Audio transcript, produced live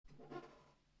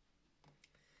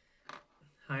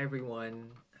Hi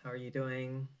everyone. How are you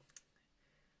doing?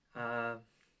 Uh,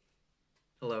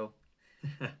 Hello.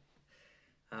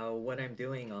 What I'm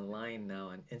doing online now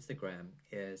on Instagram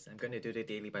is I'm going to do the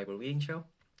daily Bible reading show.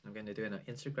 I'm going to do it on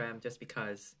Instagram just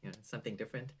because it's something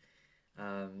different.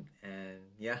 And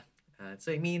yeah,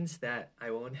 so it means that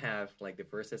I won't have like the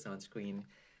verses on screen,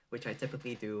 which I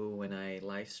typically do when I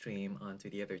live stream onto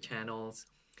the other channels.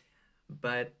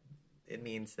 But it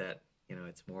means that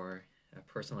it's more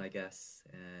personal, I guess.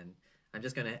 And I'm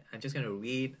just gonna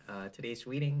read today's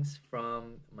readings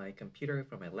from my computer,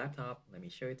 from my laptop. Let me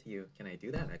show it to you. Can I do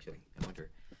that? Actually, I wonder.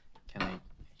 Can I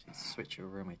actually switch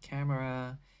over my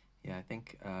camera? Yeah, I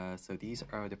think so. These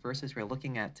are the verses we're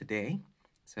looking at today.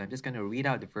 So I'm just gonna read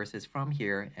out the verses from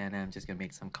here, and I'm just gonna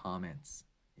make some comments.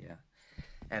 Yeah,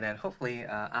 and then hopefully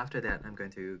after that, I'm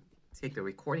going to take the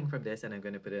recording from this and I'm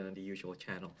going to put it on the usual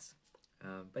channels.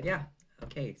 But yeah,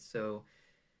 okay, so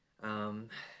um,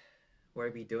 what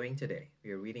are we doing today? We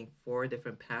are reading 4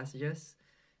 different passages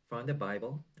from the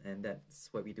Bible, and that's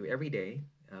what we do every day,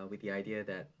 with the idea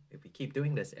that if we keep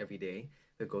doing this every day,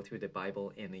 we'll go through the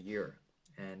Bible in a year.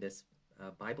 And this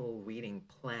Bible reading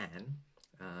plan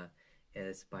uh,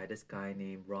 is by this guy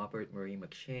named Robert Murray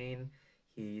M'Cheyne.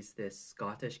 He's this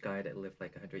Scottish guy that lived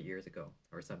like 100 years ago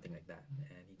or something like that.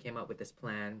 And he came up with this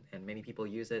plan, and many people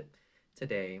use it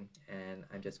today. And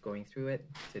I'm just going through it.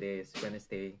 Today is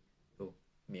Wednesday. Oh,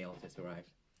 mail just arrived.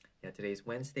 Yeah, today is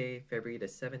Wednesday, February the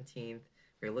 17th.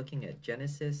 We're looking at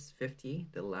Genesis 50,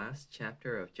 the last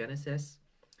chapter of Genesis,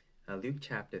 Luke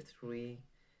chapter 3,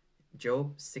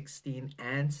 Job 16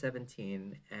 and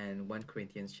 17, and 1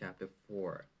 Corinthians chapter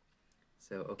 4.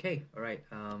 So, okay, all right.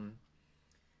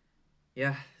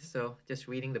 Yeah, so just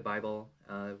reading the Bible,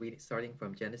 starting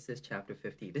from Genesis chapter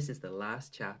 50. This is the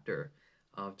last chapter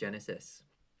of Genesis.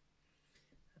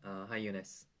 Hi,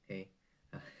 Eunice. Hey.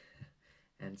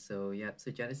 And so, yeah, so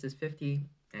Genesis 50,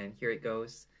 and here it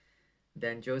goes.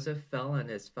 Then Joseph fell on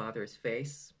his father's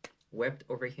face, wept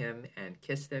over him, and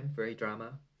kissed him. Very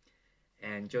drama.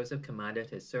 And Joseph commanded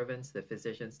his servants, the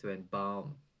physicians, to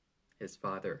embalm his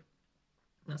father.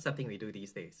 Not something we do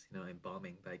these days,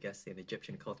 embalming, but I guess in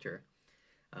Egyptian culture,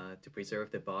 to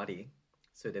preserve the body.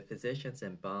 So the physicians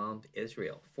embalmed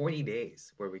Israel. 40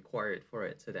 days were required for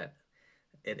it, so that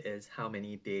it is how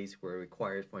many days were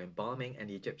required for embalming, and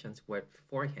the Egyptians wept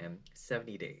for him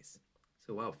 70 days.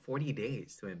 So wow, 40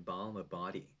 days to embalm a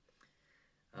body.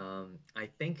 I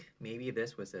think maybe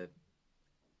this was an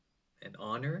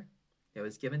honor that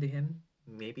was given to him.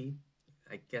 Maybe,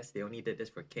 I guess they only did this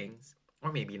for kings,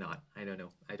 or maybe not. I don't know.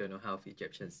 I don't know how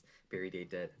Egyptians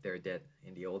buried their dead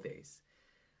in the old days.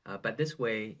 But this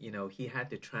way, he had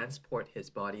to transport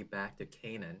his body back to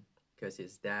Canaan because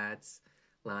his dad's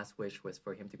last wish was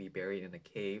for him to be buried in a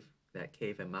cave, that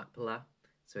cave in Machpelah.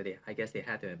 So I guess they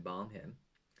had to embalm him.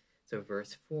 So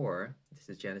verse 4, this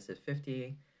is Genesis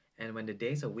 50. And when the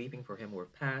days of weeping for him were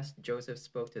past, Joseph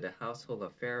spoke to the household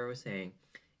of Pharaoh, saying,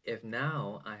 If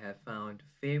now I have found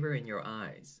favor in your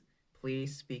eyes,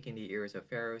 please speak in the ears of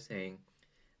Pharaoh, saying,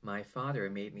 My father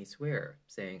made me swear,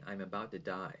 saying, I'm about to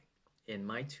die. In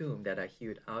my tomb that I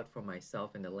hewed out for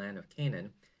myself in the land of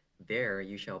Canaan, there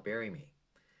you shall bury me.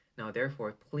 Now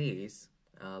therefore, please,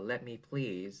 let me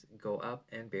please go up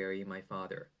and bury my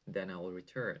father. Then I will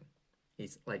return.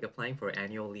 He's like applying for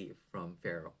annual leave from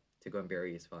Pharaoh to go and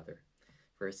bury his father.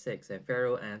 Verse 6, and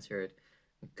Pharaoh answered,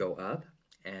 Go up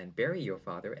and bury your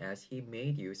father as he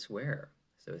made you swear.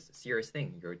 So it's a serious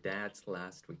thing. Your dad's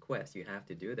last request. You have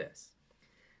to do this.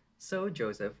 So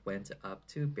Joseph went up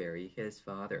to bury his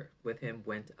father. With him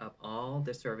went up all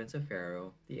the servants of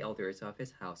Pharaoh, the elders of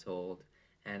his household,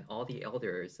 and all the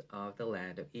elders of the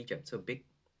land of Egypt. So big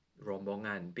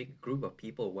rombongan, big group of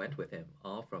people went with him,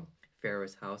 all from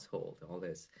Pharaoh's household, all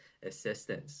his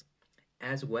assistants.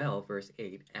 As well, verse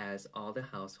 8, as all the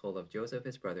household of Joseph,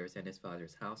 his brothers, and his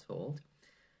father's household.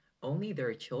 Only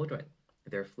their children,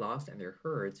 their flocks, and their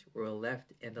herds were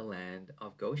left in the land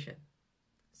of Goshen.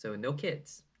 So no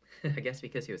kids. I guess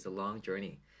because it was a long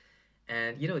journey.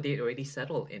 And they already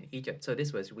settled in Egypt. So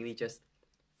this was really just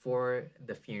for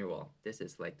the funeral. This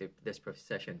is like this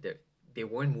procession. They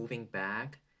weren't moving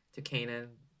back to Canaan.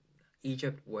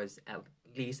 Egypt was at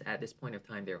least at this point of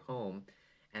time their home.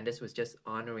 And this was just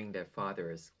honoring their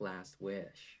father's last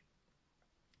wish.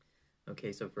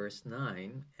 Okay, so verse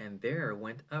 9, and there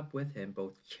went up with him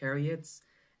both chariots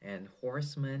and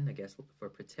horsemen, I guess for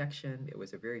protection. It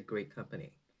was a very great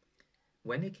company.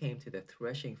 When they came to the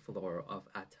threshing floor of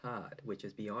Atad, which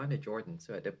is beyond the Jordan,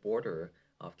 so at the border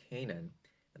of Canaan,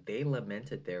 they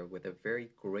lamented there with a very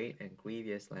great and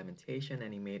grievous lamentation,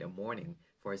 and he made a mourning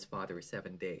for his father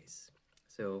 7 days.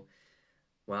 So,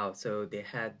 wow, so they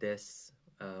had this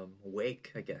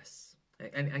wake, I guess.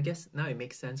 And I guess now it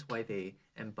makes sense why they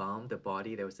embalmed the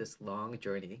body. There was this long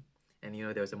journey, and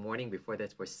there was a mourning before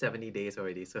that for 70 days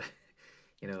already. So,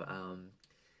 you know,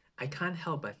 I can't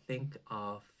help but think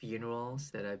of funerals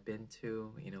that I've been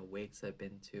to, wakes I've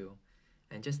been to,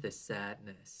 and just the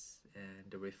sadness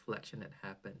and the reflection that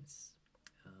happens.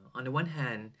 On the one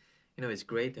hand, it's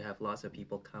great to have lots of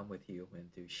people come with you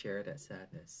and to share that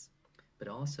sadness. But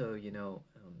also,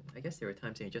 I guess there are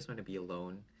times when you just want to be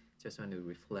alone, just want to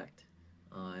reflect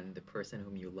on the person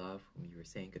whom you love, whom you were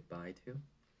saying goodbye to.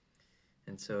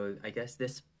 And so I guess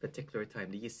this particular time,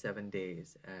 these 7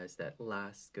 days, as that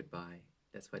last goodbye,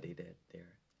 that's what they did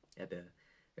there at the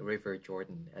river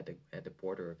Jordan, at the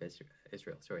border of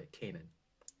Israel, Canaan.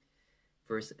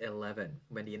 Verse 11,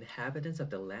 when the inhabitants of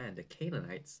the land, the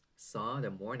Canaanites, saw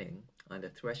the mourning on the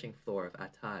threshing floor of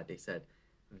Atad, they said,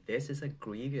 "This is a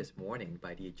grievous mourning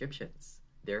by the Egyptians."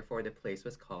 Therefore the place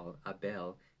was called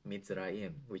Abel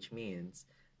Mizraim, which means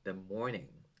the mourning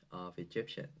of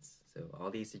Egyptians. So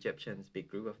all these Egyptians, big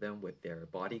group of them with their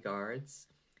bodyguards,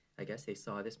 I guess they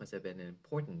saw this must have been an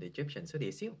important Egyptian, so they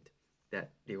assumed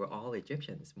that they were all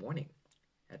Egyptians mourning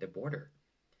at the border.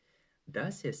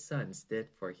 Thus his sons did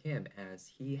for him as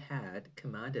he had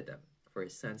commanded them. For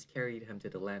his sons carried him to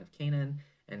the land of Canaan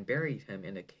and buried him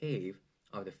in a cave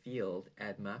of the field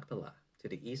at Machpelah, to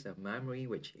the east of Mamre,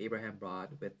 which Abraham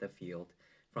brought with the field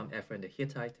from Ephron the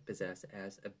Hittite to possess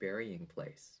as a burying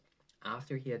place.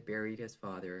 After he had buried his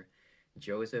father,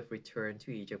 Joseph returned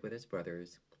to Egypt with his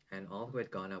brothers and all who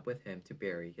had gone up with him to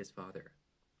bury his father.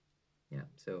 Yeah,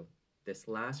 so this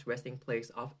last resting place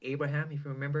of Abraham, if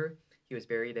you remember, he was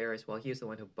buried there as well. He was the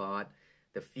one who bought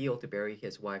the field to bury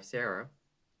his wife Sarah.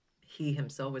 He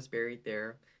himself was buried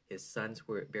there. His sons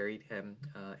were buried him,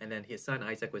 and then his son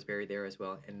Isaac was buried there as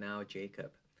well. And now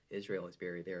Jacob, Israel, is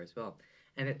buried there as well.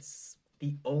 And it's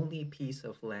the only piece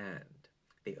of land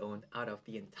they owned out of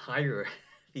the entire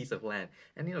piece of land.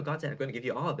 And God said, "I'm going to give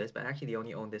you all of this," but actually they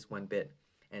only own this one bit,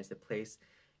 and it's the place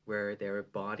where their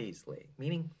bodies lay.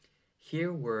 Meaning,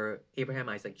 here were Abraham,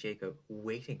 Isaac, Jacob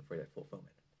waiting for that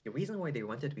fulfillment. The reason why they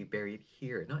wanted to be buried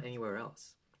here, not anywhere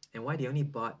else, and why they only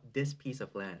bought this piece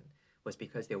of land was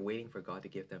because they're waiting for God to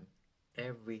give them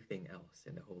everything else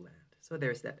in the whole land. So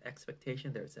there's that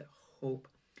expectation, there's that hope,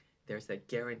 there's that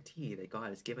guarantee that God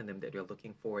has given them that they're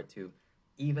looking forward to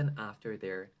even after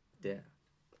their death.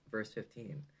 Verse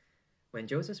 15, when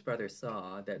Joseph's brothers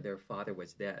saw that their father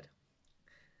was dead,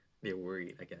 they were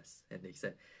worried, I guess, and they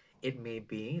said, "It may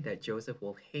be that Joseph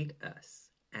will hate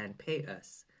us and pay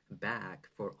us back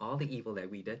for all the evil that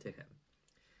we did to him."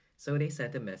 So they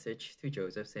sent a message to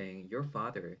Joseph saying, "Your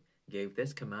father gave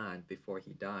this command before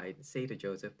he died. Say to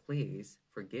Joseph, please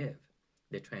forgive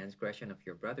the transgression of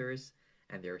your brothers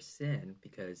and their sin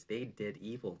because they did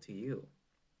evil to you.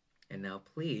 And now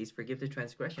please forgive the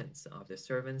transgressions of the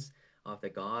servants of the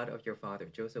God of your father."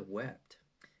 Joseph wept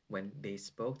when they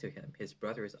spoke to him. His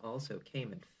brothers also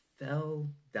came and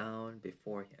fell down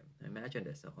before him. Imagine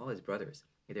this, all his brothers,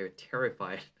 they're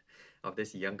terrified of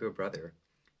this younger brother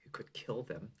who could kill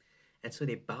them. And so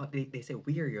they bowed, they say,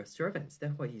 "We are your servants."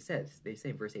 That's what he says. They say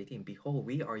in verse 18, "Behold,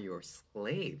 we are your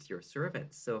slaves, your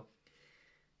servants." So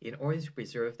in order to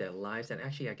preserve their lives, and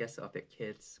actually I guess of their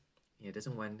kids, he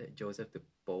doesn't want Joseph to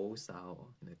boast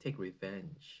out, take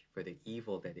revenge for the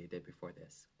evil that they did before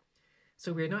this.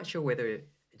 So we're not sure whether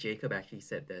Jacob actually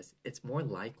said this. It's more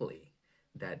likely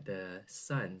that the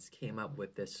sons came up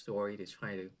with this story to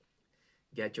try to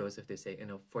get Joseph to say,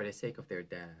 for the sake of their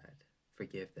dad,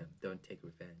 forgive them, don't take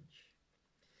revenge.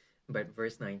 But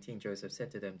verse 19, Joseph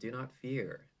said to them, "Do not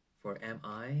fear, for am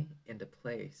I in the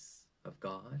place of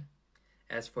God?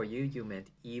 As for you, you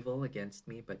meant evil against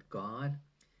me, but God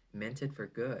meant it for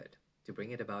good, to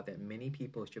bring it about that many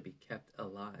people should be kept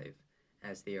alive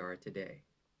as they are today.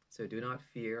 So do not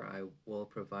fear, I will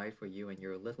provide for you and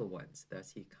your little ones."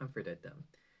 Thus he comforted them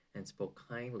and spoke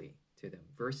kindly to them.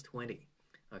 Verse 20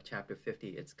 of chapter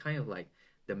 50, it's kind of like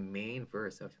the main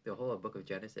verse of the whole book of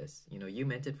Genesis. You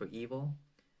meant it for evil,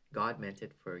 God meant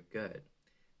it for good.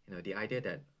 The idea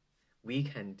that we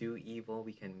can do evil,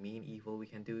 we can mean evil, we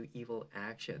can do evil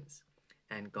actions,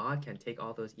 and God can take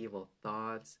all those evil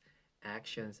thoughts,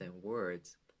 actions, and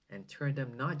words and turn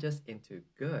them not just into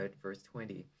good, verse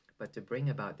 20, but to bring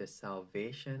about the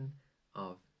salvation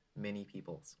of many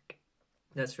peoples.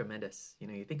 That's tremendous.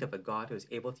 You think of a God who is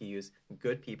able to use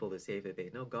good people to save the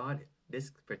day. No, God,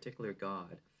 this particular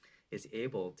God, is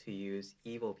able to use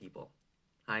evil people.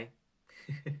 Hi?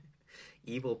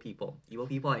 Evil people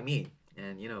like me,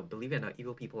 and believe it or not,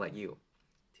 evil people like you,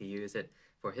 to use it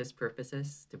for his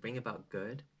purposes, to bring about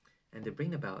good and to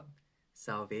bring about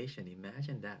salvation.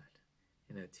 Imagine that.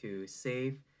 to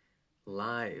save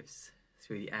lives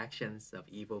through the actions of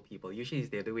evil people. Usually it's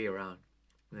the other way around.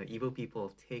 Evil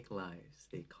people take lives.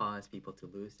 They cause people to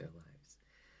lose their lives.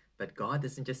 But God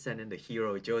doesn't just send in the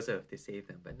hero Joseph to save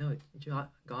them. But no,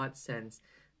 God starts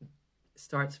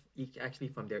actually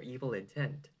from their evil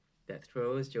intent that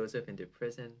throws Joseph into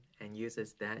prison and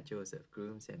uses that Joseph,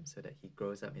 grooms him so that he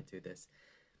grows up into this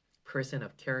person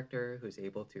of character who's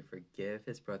able to forgive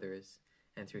his brothers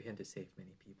and through him to save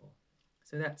many people.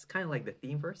 So that's kind of like the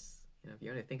theme verse. If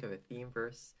you want to think of a theme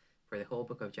verse for the whole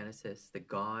book of Genesis, the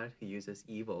God who uses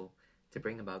evil to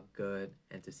bring about good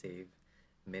and to save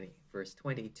many. Verse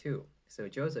 22. So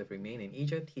Joseph remained in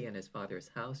Egypt, he and his father's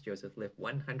house. Joseph lived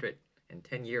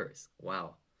 110 years.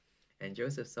 Wow. And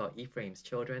Joseph saw Ephraim's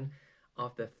children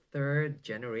of the third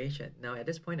generation. Now, at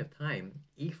this point of time,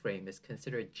 Ephraim is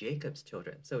considered Jacob's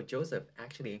children. So Joseph,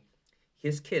 actually,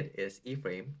 his kid is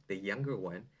Ephraim, the younger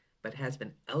one, but has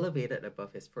been elevated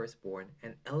above his firstborn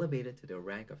and elevated to the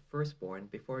rank of firstborn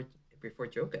before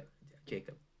Jacob.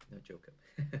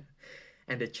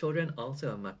 And the children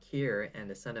also of Machir and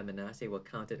the son of Manasseh were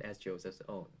counted as Joseph's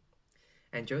own.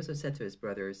 And Joseph said to his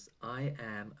brothers, I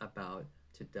am about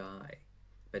to die,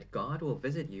 but God will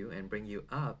visit you and bring you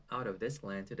up out of this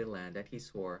land to the land that he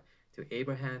swore to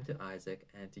Abraham, to Isaac,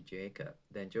 and to Jacob.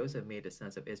 Then Joseph made the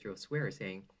sons of Israel swear,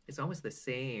 saying, it's almost the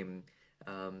same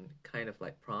kind of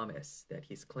like promise that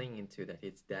he's clinging to, that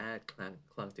his dad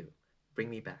clung to.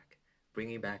 Bring me back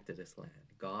to this land.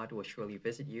 God will surely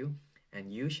visit you,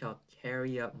 and you shall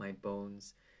carry up my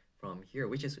bones from here,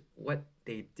 which is what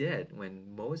they did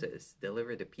when Moses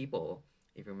delivered the people.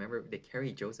 If you remember, they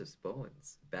carried Joseph's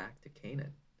bones back to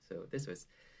Canaan. So this was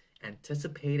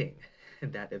anticipating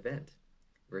that event.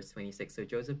 Verse 26, so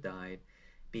Joseph died,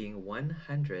 being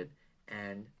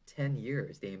 110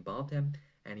 years. They embalmed him,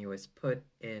 and he was put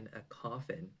in a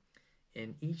coffin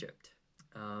in Egypt.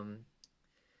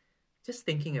 Just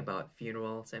thinking about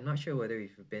funerals, I'm not sure whether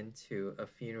you've been to a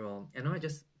funeral, and I'm not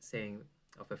just saying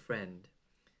of a friend,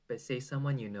 but say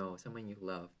someone you know, someone you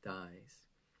love dies.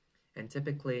 And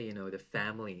typically, the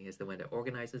family is the one that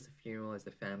organizes the funeral, is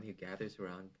the family who gathers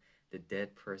around the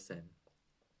dead person.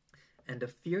 And the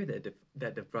fear that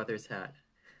the brothers had,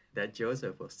 that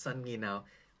Joseph will suddenly now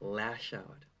lash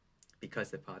out because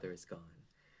the father is gone.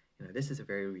 This is a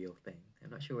very real thing.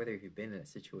 I'm not sure whether you've been in a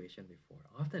situation before.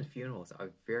 Often funerals are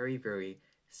very, very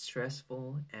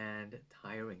stressful and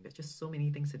tiring. There's just so many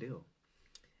things to do.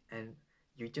 And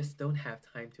you just don't have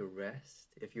time to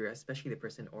rest. If you're especially the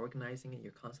person organizing it,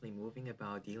 you're constantly moving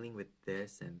about, dealing with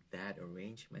this and that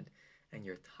arrangement, and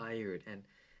you're tired. And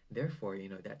therefore,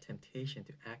 that temptation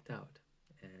to act out.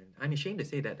 And I'm ashamed to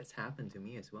say that that's happened to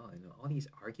me as well. All these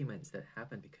arguments that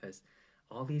happen because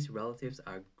all these relatives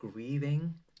are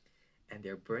grieving and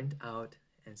they're burnt out,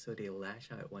 and so they lash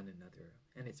out at one another.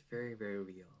 And it's very, very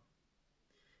real.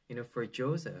 For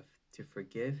Joseph to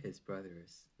forgive his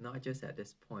brothers, not just at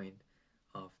this point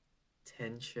of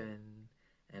tension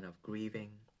and of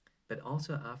grieving, but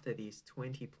also after these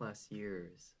 20 plus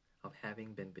years of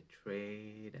having been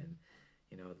betrayed and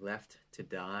left to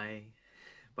die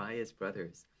by his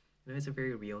brothers, it's a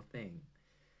very real thing.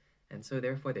 And so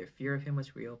therefore their fear of him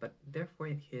was real, but therefore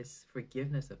his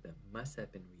forgiveness of them must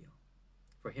have been real.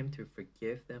 For him to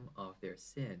forgive them of their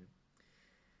sin,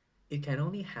 it can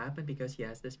only happen because he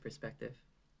has this perspective.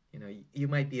 You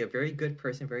might be a very good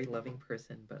person, very loving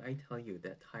person, but I tell you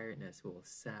that tiredness will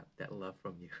sap that love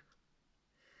from you.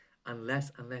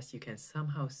 unless you can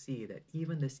somehow see that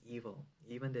even this evil,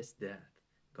 even this death,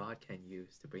 God can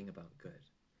use to bring about good.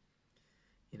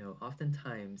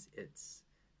 Oftentimes it's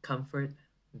comfort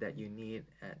that you need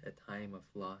at a time of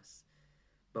loss.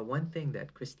 But one thing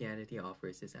that Christianity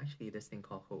offers is actually this thing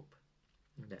called hope.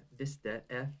 That this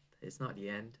death is not the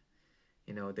end.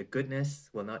 The goodness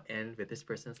will not end with this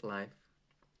person's life.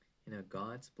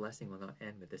 God's blessing will not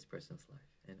end with this person's life.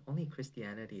 And only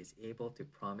Christianity is able to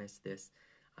promise this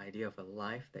idea of a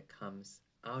life that comes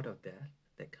out of death,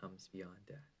 that comes beyond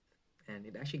death. And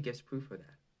it actually gives proof of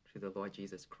that through the Lord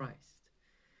Jesus Christ,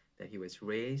 that he was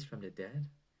raised from the dead.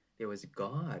 It was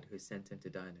God who sent him to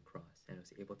die on the cross and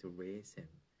was able to raise him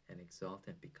and exalt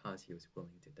him because he was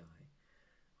willing to die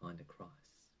on the cross.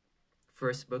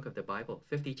 First book of the Bible,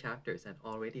 50 chapters, and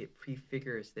already it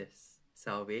prefigures this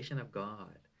salvation of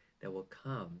God that will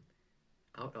come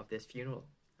out of this funeral,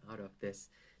 out of this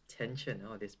tension,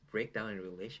 out of this breakdown in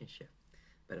relationship,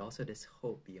 but also this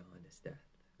hope beyond this death.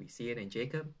 We see it in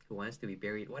Jacob, who wants to be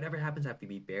buried. Whatever happens, I have to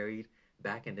be buried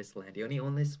back in this land. They only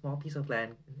own this small piece of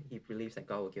land. He believes that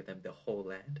God will give them the whole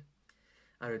land.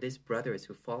 Out of these brothers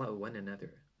who fall out with one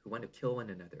another, who want to kill one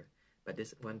another, but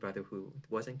this one brother who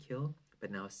wasn't killed,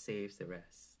 but now saves the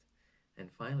rest. And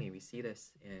finally, we see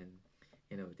this in,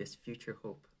 this future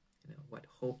hope. What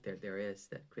hope there is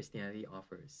that Christianity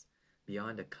offers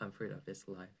beyond the comfort of this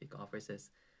life. It offers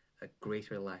us a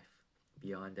greater life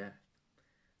beyond death.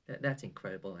 That's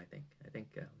incredible, I think. I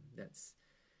think that's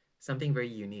something very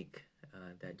unique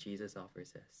that Jesus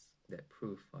offers us, that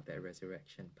proof of that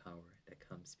resurrection power that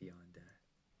comes beyond death.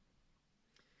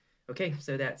 Okay,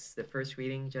 so that's the first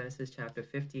reading, Genesis chapter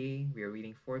 50. We are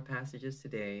reading 4 passages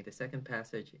today. The second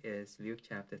passage is Luke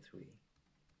chapter 3.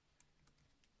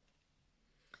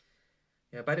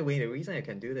 Yeah, by the way, the reason I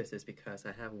can do this is because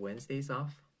I have Wednesdays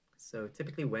off. So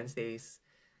typically Wednesdays,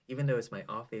 even though it's my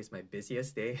off day, is my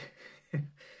busiest day.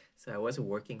 So I was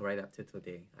working right up to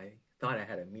today. I thought I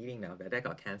had a meeting now, but that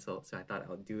got canceled. So I thought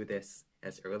I'll do this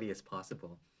as early as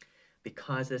possible.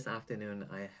 Because this afternoon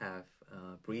I have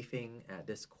a briefing at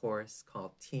this course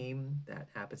called TEAM that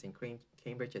happens in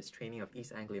Cambridge. It's Training of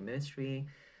East Anglia Ministry.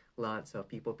 Lots of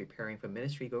people preparing for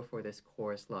ministry go for this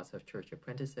course, lots of church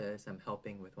apprentices. I'm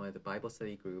helping with one of the Bible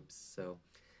study groups, so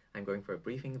I'm going for a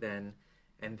briefing then.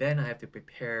 And then I have to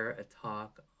prepare a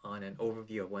talk on an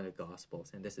overview of one of the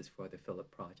Gospels, and this is for the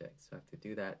Philip Project. So I have to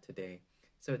do that today.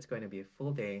 So it's going to be a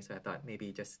full day, so I thought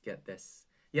maybe just get this.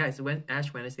 Yeah, it's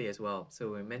Ash Wednesday as well,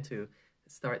 so we're meant to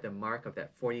start the mark of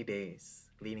that 40 days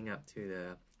leading up to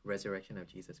the resurrection of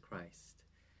Jesus Christ.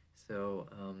 So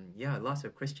yeah, lots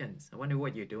of Christians. I wonder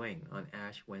what you're doing on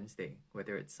Ash Wednesday,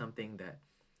 whether it's something that...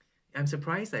 I'm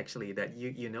surprised actually that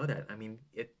you know that. I mean,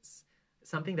 it's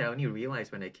something that I only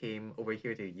realized when I came over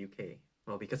here to the UK.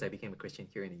 Well, because I became a Christian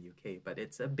here in the UK, but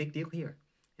it's a big deal here.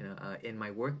 In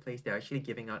my workplace, they're actually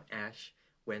giving out Ash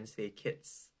Wednesday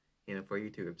kits, for you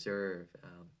to observe.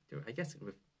 I guess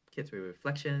with kits with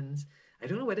reflections. I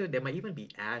don't know whether there might even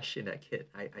be ash in that kit.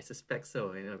 I suspect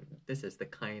so. This is the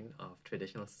kind of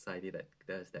traditional society that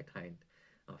does that kind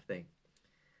of thing.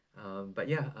 But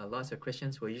yeah, lots of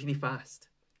Christians will usually fast.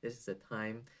 This is a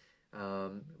time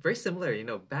very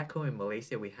similar. Back home in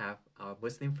Malaysia, we have our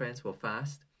Muslim friends will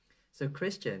fast. So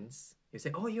Christians, you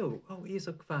say, you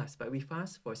so fast, but we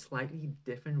fast for slightly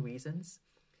different reasons.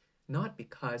 Not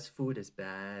because food is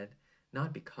bad,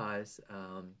 not because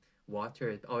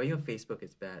water or even Facebook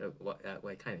is bad, well,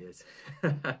 it kind of is.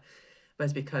 But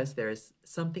it's because there's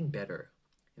something better.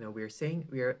 We're saying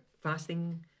we are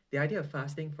fasting. The idea of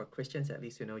fasting for Christians, at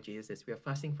least who know Jesus, is we are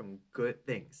fasting from good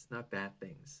things, not bad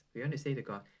things. We want to say to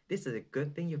God, this is a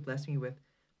good thing you've blessed me with,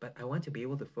 but I want to be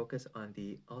able to focus on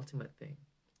the ultimate thing.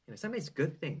 Sometimes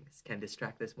good things can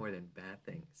distract us more than bad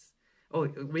things. Oh,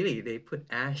 really? They put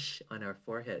ash on our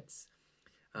foreheads.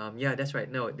 Yeah, that's right.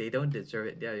 No, they don't deserve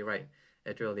it. Yeah, you're right,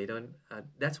 Edril. They don't.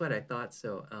 That's what I thought.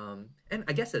 So, and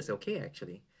I guess that's okay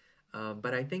actually.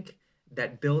 But I think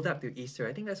that build up to Easter,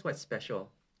 I think that's what's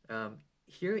special.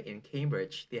 Here in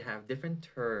Cambridge, they have different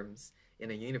terms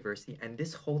in a university, and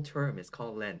this whole term is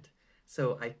called Lent.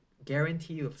 So I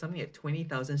guarantee you, something like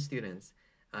 20,000 students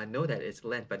know that it's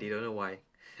Lent, but they don't know why.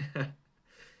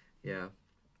 Yeah,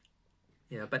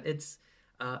 but it's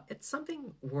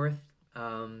something worth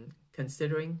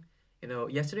considering.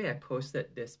 Yesterday I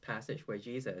posted this passage where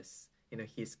Jesus,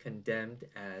 he's condemned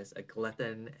as a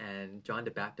glutton, and John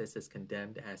the Baptist is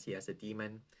condemned as he has a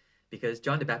demon. Because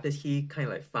John the Baptist, he kind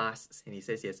of like fasts and he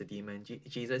says he has a demon.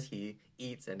 Jesus, he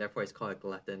eats and therefore is called a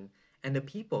glutton. And the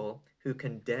people who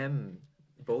condemn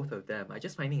both of them are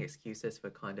just finding excuses for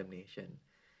condemnation.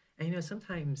 And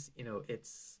sometimes,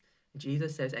 it's...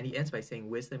 Jesus says, and he ends by saying,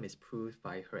 wisdom is proved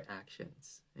by her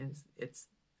actions. And it's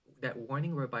that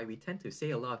warning whereby we tend to say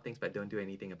a lot of things but don't do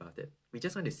anything about it. We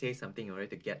just want to say something in order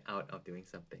to get out of doing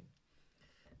something.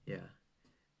 Yeah.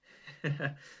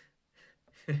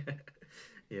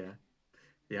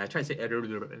 Yeah, I tried to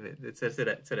say so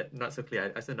that not so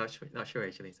clear. I'm not sure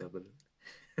actually. So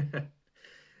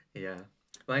yeah.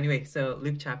 Well, anyway, so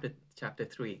Luke chapter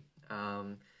 3.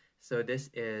 So this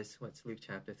is, what's Luke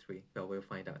chapter 3? Well, we'll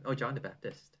find out. Oh, John the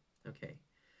Baptist. Okay.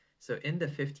 So in the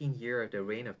 15th year of the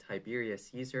reign of Tiberius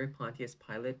Caesar, Pontius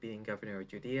Pilate being governor of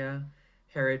Judea,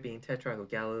 Herod being tetrarch of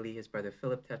Galilee, his brother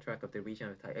Philip tetrarch of the region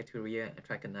of Iturea and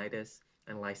Trachonitis,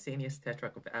 and Lysanias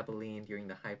tetrarch of Abilene during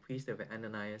the high priest of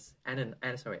Annas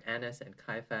and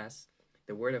Caiaphas,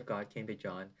 the word of God came to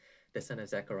John, the son of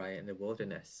Zechariah, in the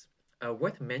wilderness.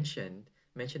 Worth mentioning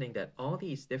that all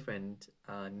these different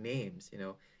names,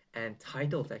 and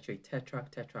titles actually, tetrarch.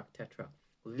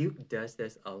 Luke does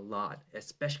this a lot,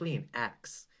 especially in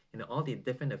Acts. All the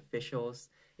different officials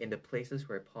in the places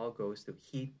where Paul goes to,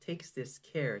 he takes this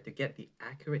care to get the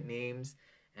accurate names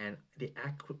and the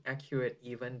accurate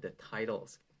even the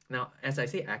titles. Now, as I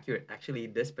say accurate, actually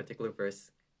this particular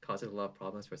verse causes a lot of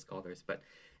problems for scholars, but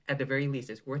at the very least,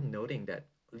 it's worth noting that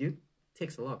Luke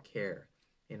takes a lot of care,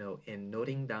 in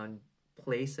noting down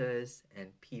places and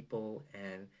people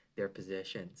and their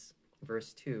positions.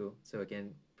 Verse 2, so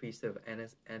again, priest of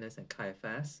Annas and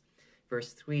Caiaphas.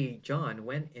 Verse 3, John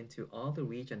went into all the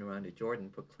region around the Jordan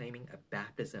proclaiming a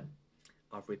baptism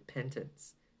of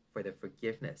repentance for the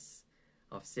forgiveness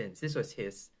of sins. This was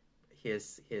his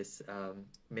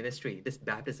ministry, this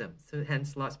baptism. So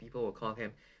hence lots of people will call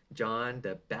him John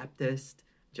the Baptist,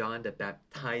 John the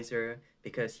Baptizer,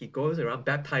 because he goes around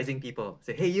baptizing people.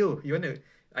 Say, hey, you want to,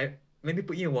 let me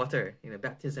put you in water.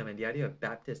 Baptism. And the idea of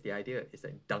Baptist, the idea is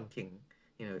like dunking.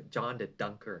 John the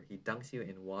dunker, he dunks you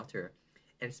in water.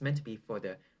 And it's meant to be for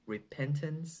the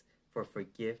repentance, for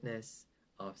forgiveness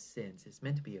of sins. It's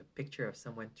meant to be a picture of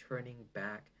someone turning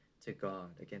back to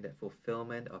God. Again, that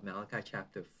fulfillment of Malachi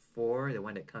chapter 4, the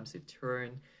one that comes to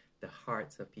turn the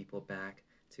hearts of people back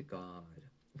to God.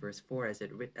 Verse 4, as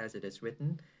it is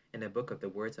written in the book of the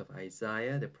words of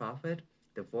Isaiah the prophet,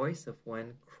 the voice of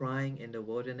one crying in the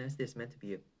wilderness. This is meant to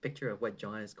be a picture of what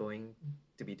John is going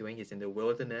to be doing. He's in the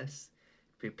wilderness.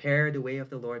 Prepare the way of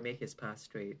the Lord, make his path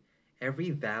straight.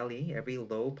 Every valley, every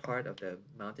low part of the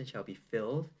mountain shall be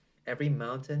filled. Every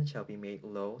mountain shall be made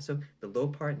low. So the low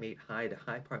part made high, the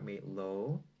high part made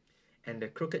low. And the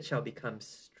crooked shall become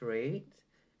straight,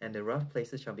 and the rough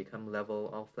places shall become level.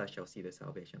 All flesh shall see the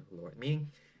salvation of the Lord.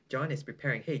 Meaning, John is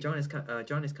preparing. Hey, John is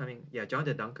coming. Yeah, John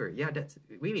the dunker. Yeah, that's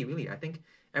really. I think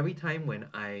every time when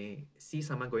I see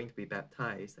someone going to be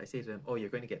baptized, I say to them, "Oh, you're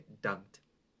going to get dunked."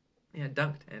 Yeah,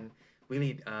 dunked. And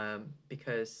really,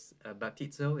 because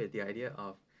baptizo is the idea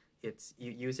of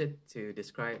you use it to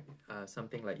describe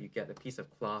something like you get a piece of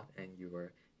cloth and you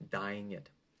are dyeing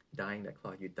that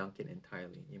cloth. You dunk it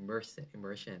entirely.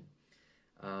 Immersion.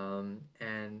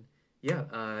 And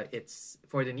yeah, it's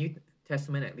for the New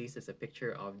Testament at least. It's a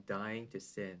picture of dying to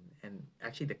sin and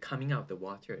actually the coming out of the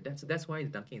water. That's why the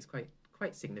dunking is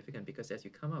quite significant, because as you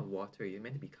come out of water, you're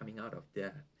meant to be coming out of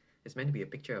death. It's meant to be a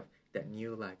picture of that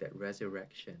new life, that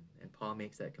resurrection, and Paul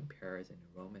makes that comparison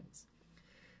in Romans.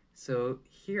 So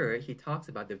here he talks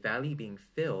about the valley being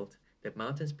filled, the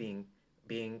mountains being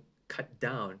cut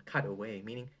down, cut away,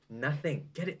 meaning nothing.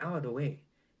 Get it out of the way.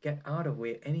 Get out of the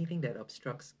way anything that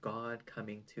obstructs God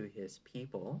coming to his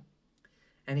people.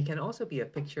 And it can also be a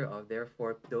picture of,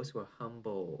 therefore, those who are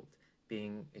humbled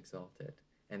being exalted,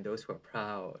 and those who are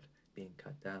proud being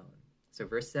cut down. So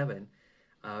verse 7,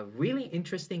 really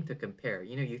interesting to compare.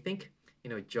 You think,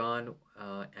 John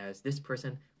as this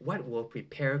person, what will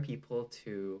prepare people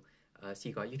to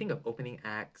see God? You think of opening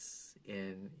acts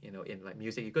in like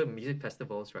music. You go to music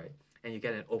festivals, right? And you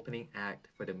get an opening act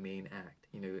for the main act.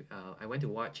 I went to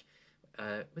watch,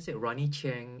 Ronnie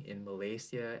Cheng in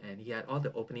Malaysia, and he had all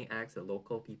the opening acts, the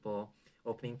local people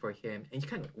opening for him, and you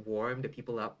kind of warm the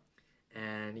people up,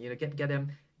 and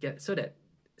get so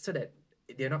that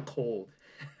they're not cold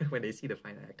when they see the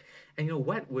final act. And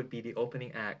what would be the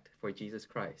opening act for Jesus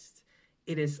Christ?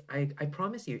 It is, I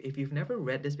promise you, if you've never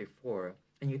read this before,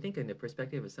 and you think in the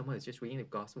perspective of someone who's just reading the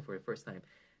gospel for the first time,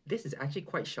 this is actually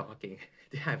quite shocking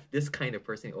to have this kind of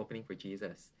person opening for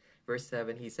Jesus. Verse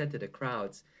 7, he said to the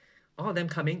crowds, all of them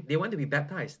coming, they want to be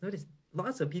baptized. Notice,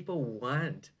 lots of people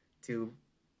want to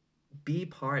be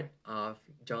part of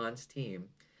John's team.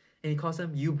 And he calls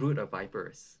them, you brood of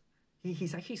vipers.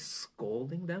 He's actually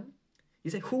scolding them.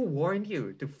 He said, who warned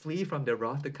you to flee from the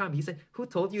wrath to come? He said, who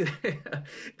told you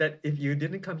that if you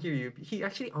didn't come here, he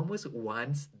actually almost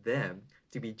wants them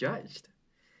to be judged.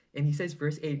 And he says,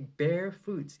 verse 8, bear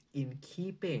fruits in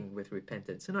keeping with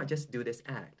repentance. So not just do this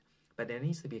act, but there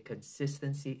needs to be a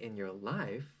consistency in your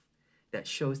life that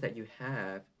shows that you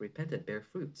have repented. Bear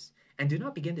fruits. And do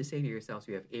not begin to say to yourselves,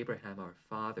 we have Abraham our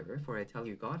father, for I tell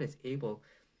you, God is able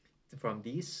from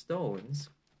these stones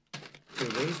to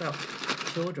raise up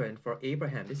children for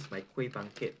Abraham. This is my Kueh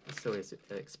Bangkit, so it's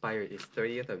expired. It's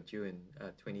 30th of June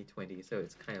 2020, so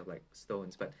it's kind of like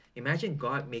stones. But imagine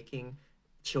God making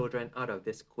children out of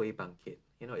this Kueh Bangkit.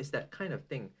 It's that kind of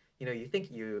thing. You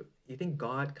think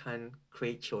God can't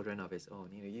create children of his own.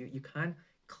 You can't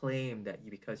claim that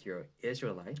because you're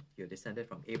Israelite, you're descended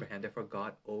from Abraham, therefore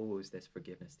God owes this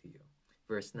forgiveness to you.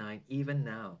 Verse 9, even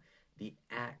now the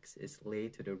axe is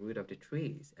laid to the root of the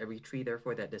trees. Every tree,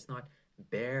 therefore, that does not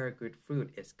bear good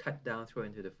fruit is cut down, thrown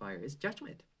into the fire. It's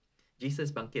judgment.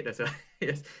 Jesus Bangkit as well.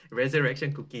 Yes,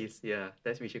 resurrection cookies. Yeah,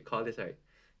 that's we should call this, right?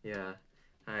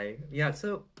 Yeah.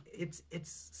 So it's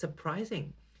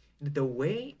surprising the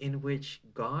way in which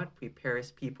God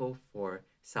prepares people for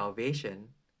salvation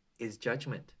is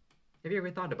judgment. Have you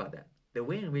ever thought about that? The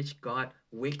way in which God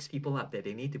wakes people up that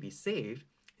they need to be saved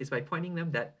is by pointing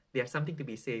them that they have something to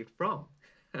be saved from.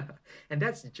 And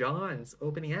that's John's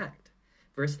opening act.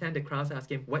 Verse 10, the crowds ask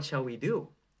him, what shall we do?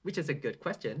 which is a good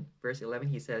question. Verse 11,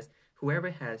 he says,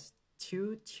 whoever has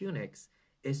 2 tunics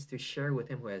is to share with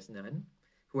him who has none.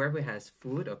 Whoever has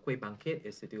food or kue bangkit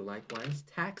is to do likewise.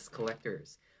 Tax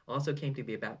collectors also came to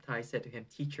be baptized, said to him,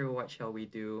 Teacher, what shall we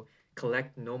do?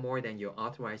 Collect no more than you're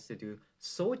authorized to do.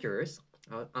 Soldiers,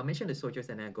 I'll mention the soldiers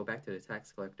and then go back to the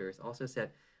tax collectors, also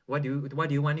said, what do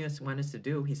you want us to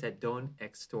do? He said, don't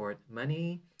extort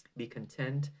money. Be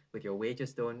content with your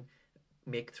wages. Don't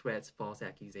make threats, false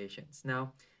accusations.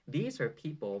 Now, these are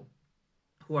people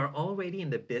who are already in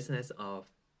the business of,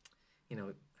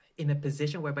 in a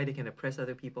position whereby they can oppress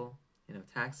other people,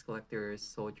 tax collectors,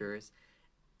 soldiers.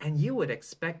 And you would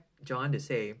expect John to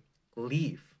say,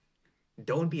 leave.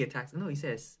 Don't be a tax. No, he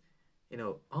says,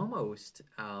 almost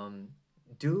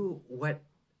do what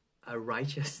a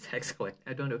righteous tax collector,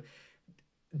 I don't know,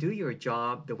 do your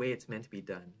job the way it's meant to be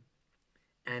done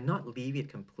and not leave it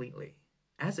completely.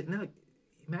 Now,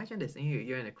 imagine this,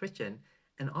 you're in a Christian,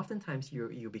 and oftentimes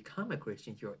you become a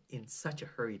Christian, you're in such a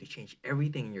hurry to change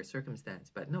everything in your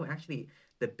circumstance. But no, actually,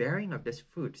 the bearing of this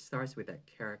fruit starts with that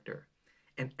character.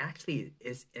 And actually,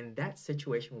 is in that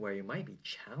situation where you might be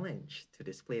challenged to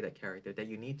display that character that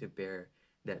you need to bear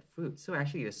that fruit. So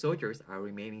actually, the soldiers are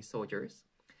remaining soldiers.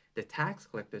 The tax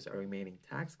collectors are remaining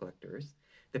tax collectors.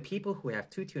 The people who have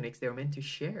 2 tunics, they're meant to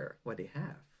share what they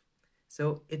have.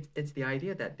 So it's the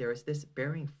idea that there is this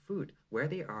bearing fruit where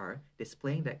they are,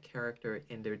 displaying that character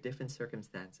in their different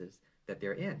circumstances that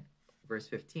they're in. Verse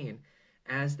 15,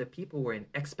 as the people were in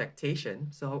expectation,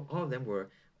 so all of them were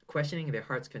questioning their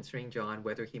hearts concerning John,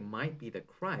 whether he might be the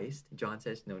Christ. John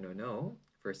says, no, no, no.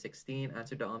 Verse 16,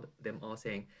 answered them all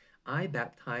saying, I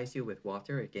baptize you with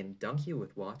water, again dunk you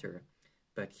with water,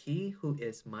 but he who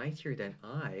is mightier than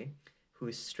I,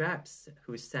 whose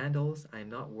sandals I am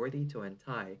not worthy to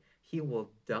untie, he will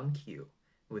dunk you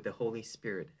with the Holy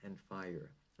Spirit and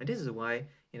fire. And this is why,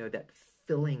 that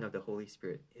filling of the Holy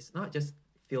Spirit, it's not just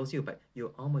fills you, but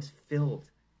you're almost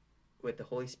filled with the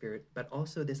Holy Spirit, but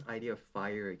also this idea of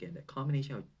fire again, the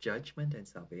combination of judgment and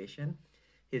salvation.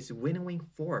 His winnowing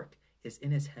fork is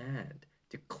in his hand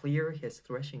to clear his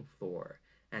threshing floor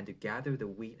and to gather the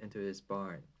wheat into his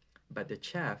barn. But the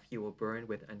chaff he will burn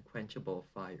with unquenchable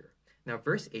fire. Now,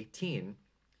 verse 18,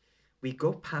 we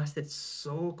go past it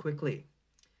so quickly,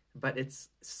 but it's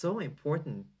so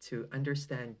important to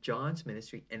understand John's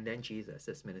ministry and then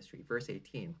Jesus' ministry. Verse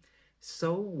 18,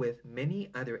 so with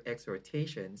many other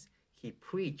exhortations, he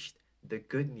preached the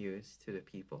good news to the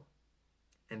people.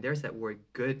 And there's that word,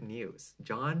 good news.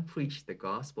 John preached the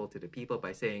gospel to the people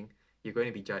by saying, you're going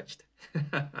to be judged.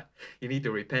 You need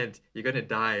to repent. You're going to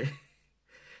die.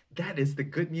 That is the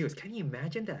good news. Can you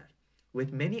imagine that?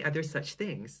 With many other such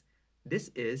things, this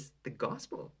is the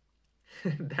gospel.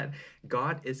 That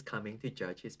God is coming to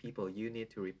judge his people. You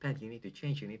need to repent. You need to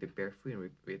change. You need to bear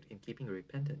fruit in keeping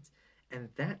repentance. And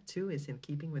that too is in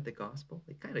keeping with the gospel.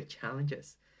 It kind of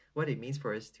challenges what it means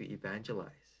for us to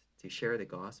evangelize, to share the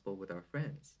gospel with our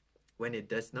friends. When it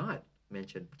does not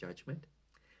mention judgment,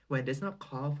 when it does not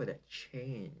call for that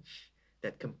change,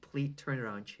 that complete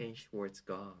turnaround change towards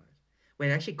God, when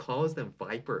it actually calls them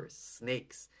vipers,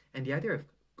 snakes, and the idea of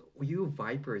you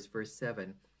vipers, verse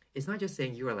 7, it's not just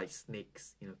saying you are like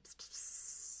snakes,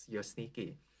 you're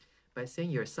sneaky, but saying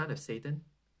you're a son of Satan.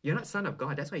 You're not son of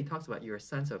God. That's why he talks about you're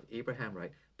sons of Abraham,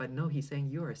 right? But no, he's saying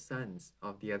you are sons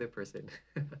of the other person,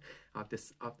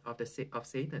 of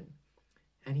Satan,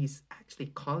 and he's actually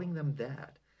calling them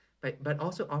that, but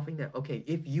also offering that. Okay,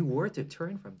 if you were to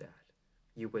turn from that,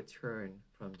 you would turn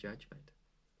from judgment,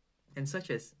 and such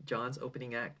as John's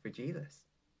opening act for Jesus.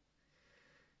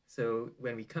 So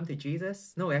when we come to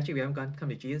Jesus, no, actually we haven't come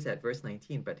to Jesus at verse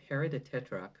 19, but Herod the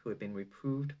Tetrarch, who had been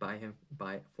reproved by him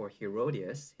for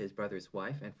Herodias, his brother's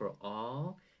wife, and for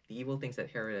all the evil things that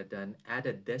Herod had done,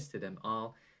 added this to them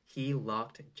all, he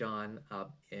locked John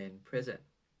up in prison.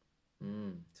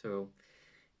 So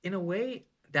in a way,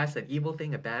 that's an evil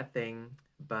thing, a bad thing,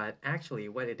 but actually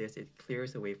what it is, it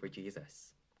clears the way for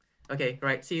Jesus. Okay,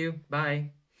 right, see you, bye.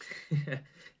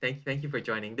 Thank you for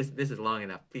joining. This is long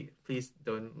enough. Please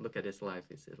don't look at this live.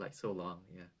 It's like so long.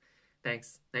 Yeah.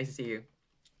 Thanks. Nice to see you.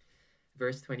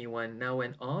 Verse 21, now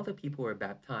when all the people were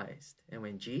baptized, and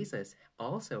when Jesus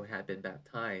also had been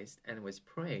baptized and was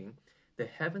praying, the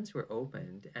heavens were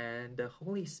opened, and the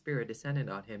Holy Spirit descended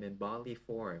on him in bodily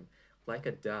form, like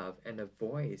a dove, and a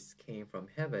voice came from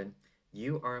heaven,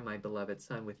 you are my beloved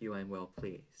Son, with you I am well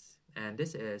pleased. And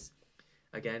this is,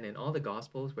 again, in all the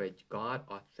Gospels where God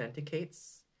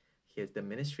authenticates the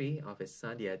ministry of his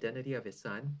Son, the identity of his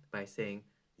Son, by saying,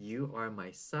 you are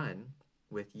my Son,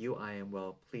 with you I am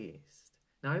well pleased.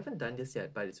 Now, I haven't done this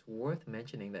yet, but it's worth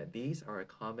mentioning that these are a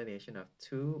combination of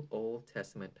two Old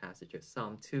Testament passages.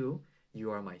 Psalm 2, you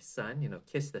are my son,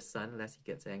 kiss the son lest he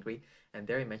gets angry. And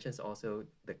there he mentions also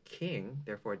the king,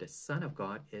 therefore the Son of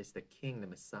God is the king, the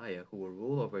Messiah, who will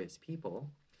rule over his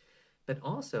people. But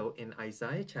also in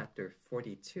Isaiah chapter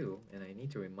 42, and I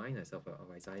need to remind myself of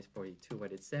Isaiah 42,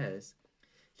 what it says,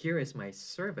 here is my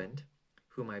servant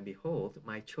whom I behold,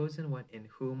 my chosen one in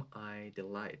whom I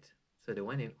delight. So the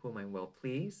one in whom I'm well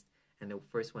pleased, and the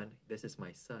first one, this is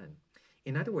my son.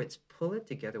 In other words, pull it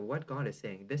together. What God is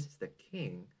saying, this is the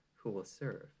king who will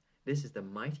serve. This is the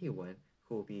mighty one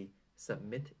who will be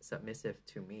submissive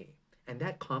to me. And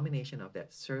that combination of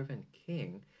that servant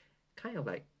king, kind of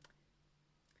like,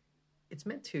 it's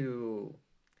meant to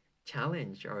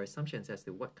challenge our assumptions as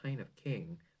to what kind of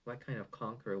king, what kind of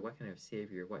conqueror, what kind of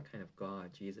savior, what kind of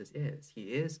God Jesus is.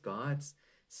 He is God's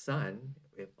son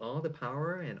with all the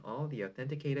power and all the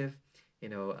authenticative,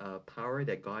 power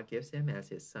that God gives him as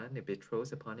his son. It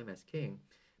betroths upon him as king.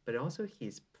 But also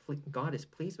God is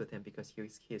pleased with him because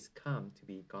he has come to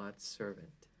be God's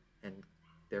servant and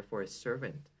therefore a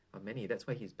servant of many. That's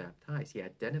why he's baptized. He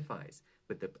identifies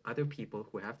with the other people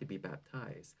who have to be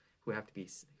baptized, who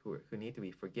need to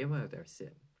be forgiven of their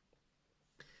sin.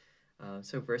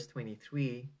 So verse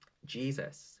 23,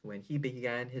 Jesus, when he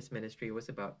began his ministry, was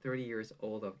about 30 years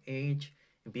old of age,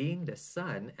 being the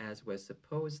son, as was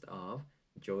supposed of,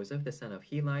 Joseph, the son of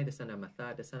Heli, the son of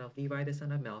Matthat, the son of Levi, the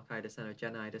son of Melchi, the son of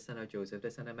Jannai, the son of Joseph,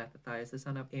 the son of Mattathias, the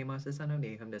son of Amos, the son of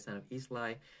Nahum, the son of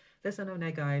Esli, the son of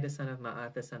Nagai, the son of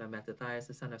Ma'at, the son of Mattathias,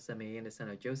 the son of Simeon, the son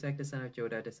of Joseph, the son of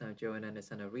Joda, the son of Johanan, the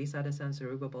son of Risa, the son of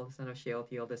Zerubbabel, the son of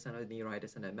Shealtiel, the son of Neri, the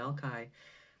son of Melchi,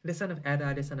 the son of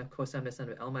Adai, the son of Kosam, the son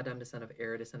of Elmadam, the son of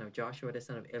Er, the son of Joshua, the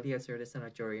son of Eliezer, the son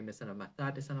of Jorim, the son of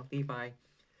Matthat, the son of Levi,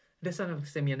 the son of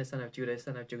Simeon, the son of Judah, the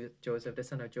son of Joseph, the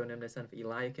son of Jonam, the son of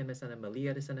Eliakim, the son of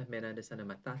Meliah, the son of Menah, the son of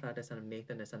Mattatha, the son of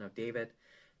Nathan, the son of David,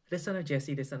 the son of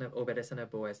Jesse, the son of Obed, the son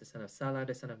of Boaz, the son of Salah,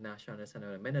 the son of Nashon, the son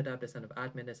of Amminadab, the son of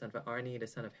Admin, the son of Arni, the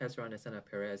son of Hezron, the son of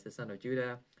Perez, the son of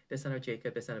Judah, the son of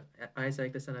Jacob, the son of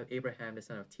Isaac, the son of Abraham, the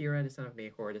son of Terah, the son of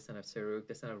Nahor, the son of Serug,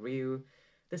 the son of Reu,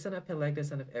 the son of Peleg, the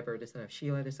son of Eber, the son of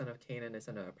Shelah, the son of Canaan, the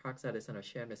son of Arphaxad, the son of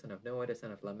Shem, the son of Noah, the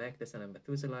son of Lamech, the son of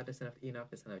Methuselah, the son of Enoch,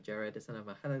 the son of Jared, the son of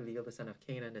Mahalaleel, the son of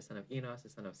Canaan, the son of Enos, the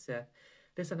son of Seth,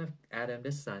 the son of Adam,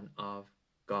 the son of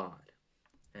God.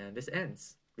 And this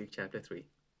ends Luke chapter 3.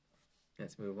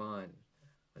 Let's move on.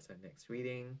 What's our next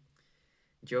reading?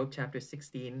 Job chapter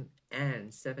 16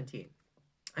 and 17.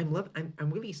 I'm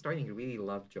really starting to really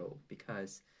love Job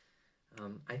because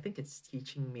I think it's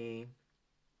teaching me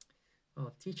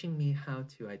how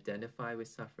to identify with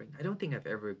suffering. I don't think I've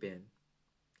ever been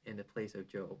in the place of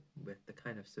Job with the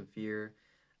kind of severe,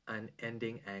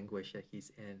 unending anguish that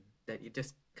he's in, that it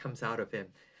just comes out of him.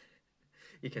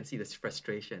 You can see this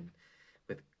frustration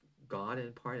with God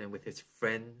in part and with his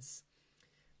friends.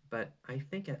 But I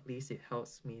think at least it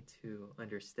helps me to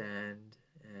understand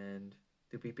and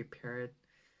to be prepared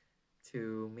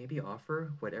to maybe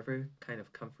offer whatever kind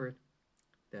of comfort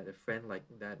that a friend like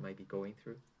that might be going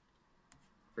through.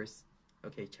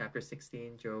 Chapter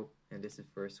 16, Job, and this is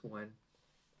verse 1.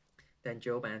 Then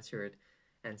Job answered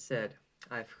and said,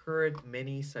 I've heard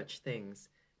many such things.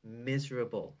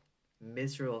 Miserable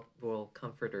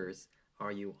comforters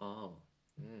are you all.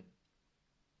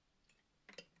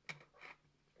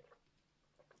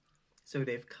 So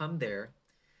they've come there,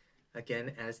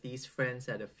 again, as these friends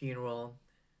at a funeral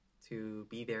to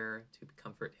be there to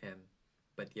comfort him,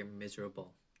 but they're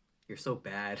miserable. You're so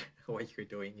bad at what you're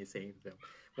doing, you're saying to them.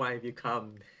 Why have you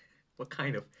come? What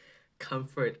kind of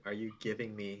comfort are you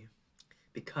giving me?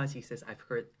 Because he says, I've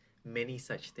heard many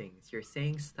such things. You're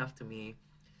saying stuff to me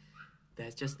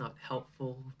that's just not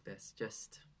helpful. That's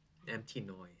just empty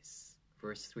noise.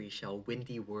 Verse 3, shall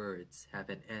windy words have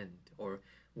an end? Or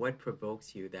what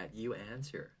provokes you that you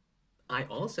answer? I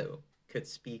also could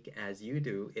speak as you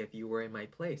do if you were in my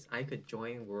place. I could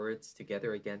join words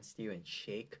together against you and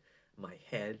shake my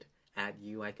head at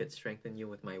you. I could strengthen you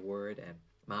with my word and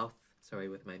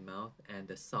with my mouth, and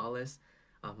the solace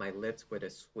of my lips would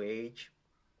assuage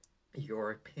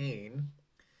your pain.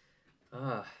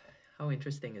 How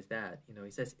interesting is that?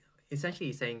 He says, essentially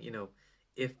he's saying,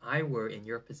 if I were in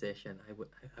your position,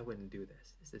 I wouldn't do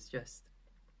this. This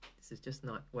is just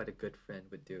not what a good friend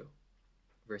would do.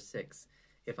 Verse 6,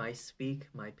 if I speak,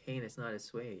 my pain is not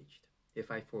assuaged.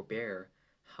 If I forbear,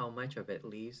 how much of it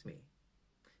leaves me?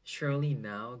 Surely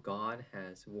now God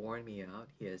has worn me out.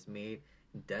 He has made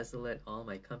desolate all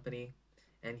my company,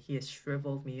 and he has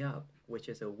shriveled me up, which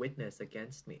is a witness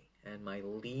against me, and my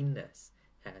leanness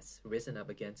has risen up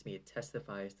against me. It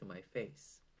testifies to my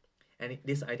face. And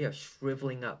this idea of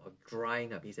shriveling up, of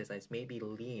drying up, he says, it's made me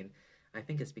lean. I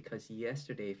think it's because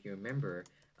yesterday, if you remember,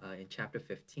 in chapter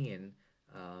 15,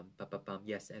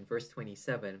 yes, and verse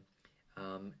 27,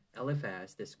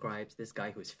 Eliphaz describes this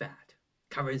guy who's fat,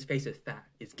 covered his face with fat.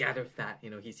 He's gathered fat.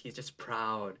 He's just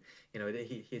proud.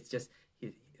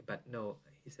 But no,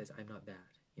 he says, I'm not that.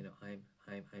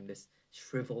 I'm this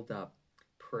shriveled up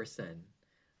person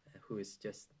who is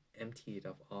just emptied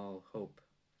of all hope.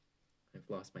 I've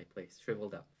lost my place.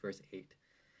 Shriveled up. Verse 8.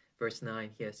 Verse 9,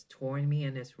 he has torn me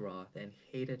in his wrath and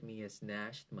hated me, has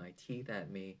gnashed my teeth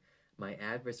at me. My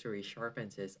adversary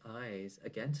sharpens his eyes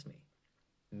against me.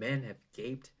 Men have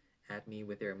gaped at me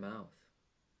with their mouth.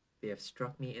 They have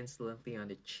struck me insolently on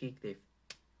the cheek. They've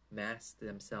massed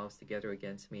themselves together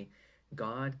against me.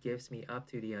 God gives me up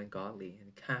to the ungodly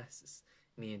and casts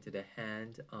me into the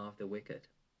hand of the wicked.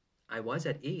 I was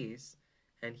at ease,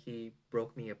 and he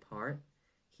broke me apart.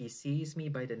 He seized me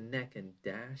by the neck and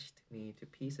dashed me to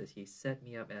pieces. He set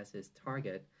me up as his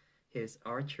target. His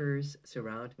archers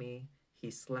surround me. He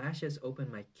slashes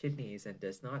open my kidneys and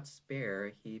does not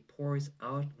spare. He pours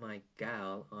out my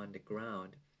gall on the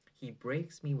ground. He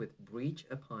breaks me with breach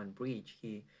upon breach.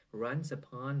 He runs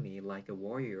upon me like a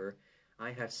warrior.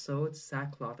 I have sewed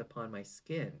sackcloth upon my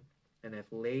skin and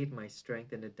have laid my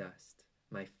strength in the dust.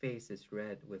 My face is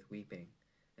red with weeping,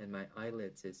 and my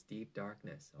eyelids is deep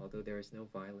darkness, although there is no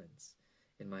violence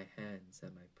in my hands,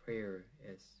 and my prayer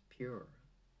is pure.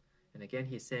 And again,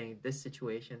 he's saying this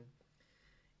situation,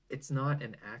 it's not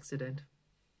an accident.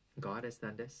 God has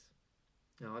done this.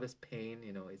 All this pain,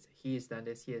 he has done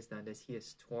this, he has done this, he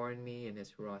has torn me in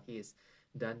his wrath, he has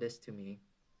done this to me.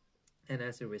 And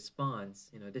as a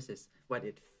response, this is what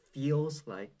it feels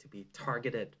like to be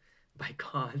targeted by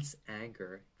God's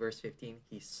anger. Verse 15,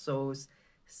 he sews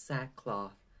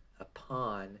sackcloth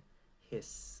upon his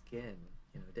skin.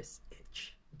 This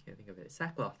itch. You can't think of it.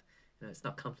 Sackcloth. It's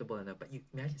not comfortable enough, but you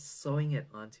imagine sewing it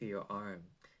onto your arm.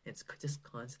 It's just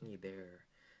constantly there.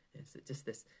 It's just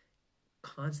this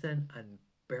constant,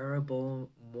 unbearable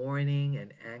mourning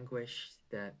and anguish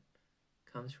that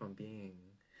comes from being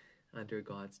under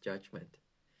God's judgment.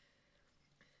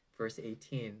 Verse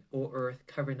 18, O earth,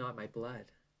 cover not my blood,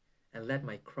 and let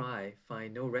my cry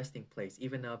find no resting place.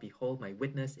 Even now, behold, my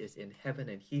witness is in heaven,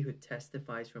 and he who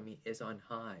testifies for me is on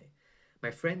high. My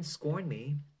friends scorn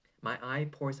me. My eye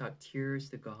pours out tears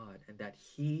to God, and that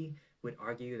he would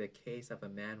argue the case of a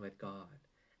man with God,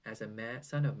 as a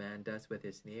son of man does with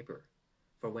his neighbor.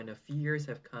 For when a few years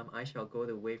have come, I shall go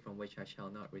the way from which I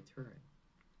shall not return.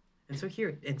 And so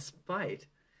here, in spite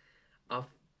of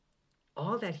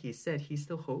all that he said, he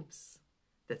still hopes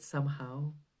that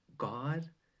somehow God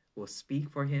will speak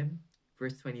for him.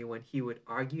 Verse 21, he would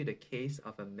argue the case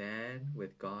of a man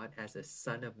with God as a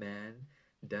son of man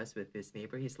does with his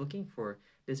neighbor. He's looking for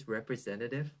this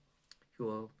representative who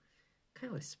will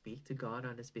kind of speak to God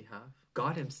on his behalf.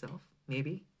 God himself,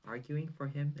 maybe, arguing for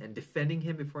him and defending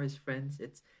him before his friends.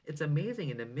 It's amazing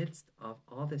in the midst of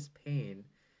all this pain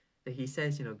that he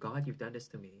says, God, you've done this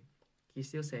to me. He's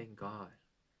still saying, God,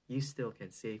 you still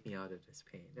can save me out of this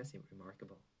pain. That's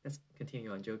remarkable. Let's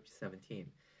continue on Job 17.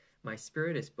 My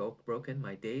spirit is broken.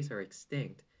 My days are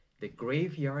extinct. The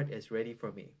graveyard is ready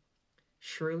for me.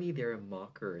 Surely there are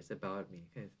mockers about me.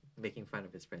 Making fun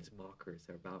of his friends. Mockers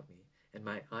are about me. And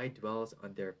my eye dwells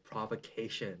on their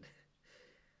provocation.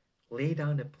 Lay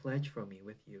down a pledge for me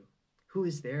with you. Who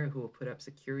is there who will put up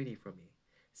security for me?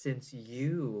 Since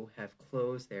you have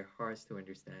closed their hearts to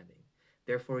understanding.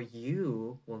 Therefore,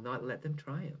 you will not let them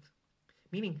triumph.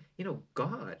 Meaning,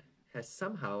 God has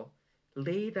somehow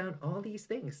laid down all these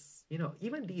things.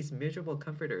 Even these miserable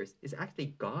comforters, is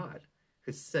actually God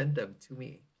who sent them to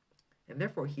me. And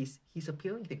therefore, he's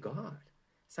appealing to God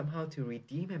somehow to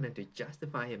redeem him and to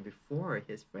justify him before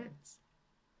his friends.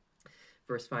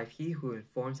 Verse 5, he who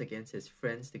informs against his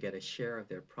friends to get a share of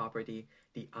their property,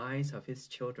 the eyes of his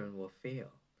children will fail.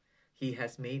 He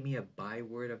has made me a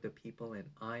byword of the people, and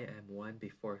I am one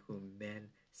before whom men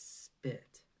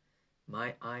spit.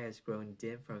 My eye has grown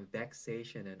dim from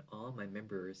vexation, and all my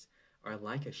members are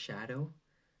like a shadow.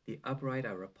 The upright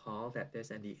are appalled at this,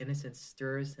 and the innocent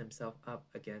stirs himself up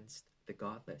against the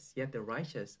godless. Yet the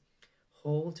righteous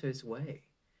hold to his way,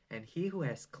 and he who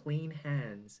has clean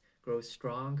hands grows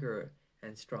stronger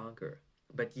and stronger.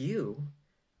 But you,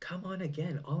 come on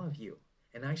again, all of you,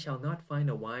 and I shall not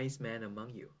find a wise man among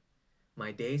you.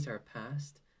 My days are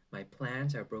past, my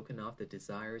plans are broken off, the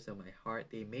desires of my heart.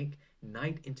 They make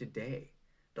night into day.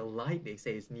 The light, they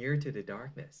say, is near to the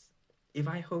darkness. If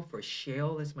I hope for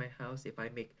Sheol as my house, if I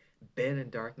make bed in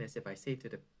darkness, if I say to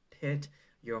the pit,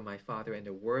 you're my father, and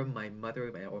the worm my mother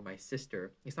or my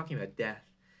sister, he's talking about death,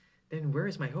 then where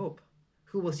is my hope?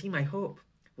 Who will see my hope?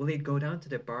 Will it go down to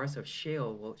the bars of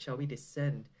Sheol? Shall we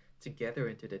descend together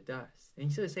into the dust? And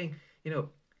he's sort of saying,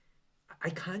 I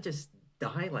can't just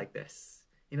die like this.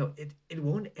 It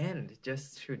won't end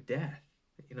just through death.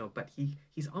 But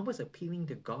he's almost appealing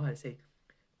to God and say,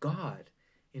 God,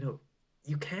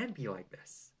 you can't be like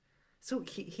this. So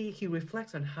he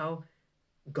reflects on how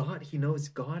he knows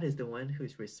God is the one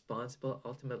who's responsible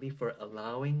ultimately for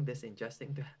allowing this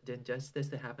injustice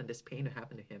to happen, this pain to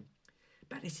happen to him.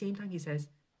 But at the same time, he says,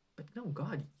 but no,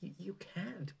 God, you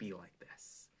can't be like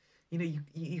this.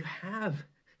 You have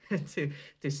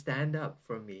to stand up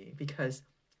for me because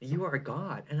you are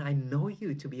God and I know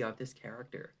you to be of this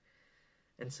character.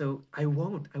 And so I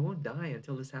won't die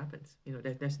until this happens.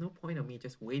 There's no point of me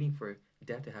just waiting for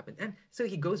death to happen. And so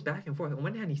he goes back and forth. On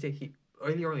one hand, he said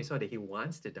earlier on we saw that he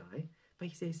wants to die, but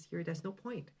he says here there's no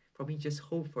point for me just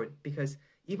hope for it, because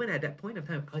even at that point of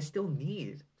time, I still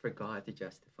need for God to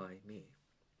justify me.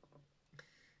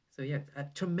 So yeah, a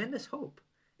tremendous hope.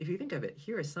 If you think of it,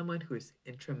 here is someone who's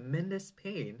in tremendous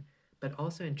pain, but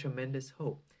also in tremendous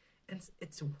hope. And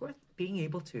it's worth being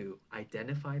able to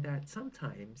identify that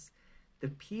sometimes the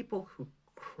people who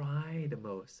cry the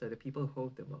most are the people who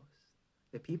hope the most.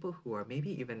 The people who are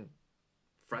maybe even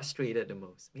frustrated the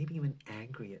most, maybe even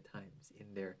angry at times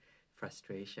in their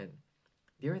frustration.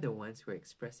 They're the ones who are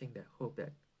expressing that hope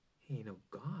that, hey,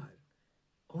 God,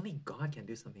 only God can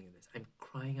do something in this. I'm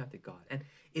crying out to God. And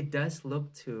it does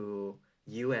look to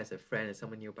you as a friend, as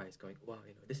someone nearby is going, wow,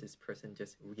 this is person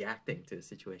just reacting to the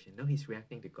situation. No, he's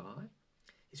reacting to God.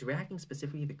 He's reacting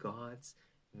specifically to God's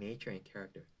nature and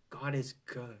character. God is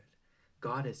good.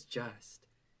 God is just.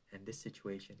 And this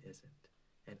situation isn't.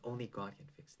 And only God can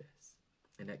fix this.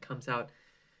 And that comes out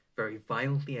very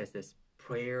violently as this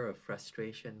prayer of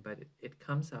frustration, but it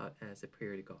comes out as a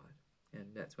prayer to God. And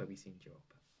that's what we see in Job.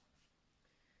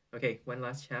 Okay, one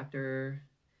last chapter,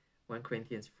 1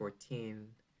 Corinthians 14.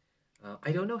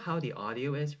 I don't know how the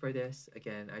audio is for this.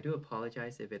 Again, I do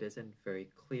apologize if it isn't very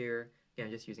clear. Again,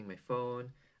 I'm just using my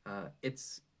phone.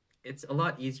 It's a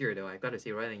lot easier though, I've got to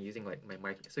say, rather than using like my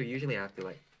mic. So usually I have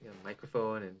to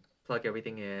microphone and plug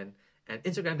everything in. And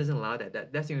Instagram doesn't allow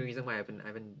that. That's the only reason why I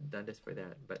haven't done this for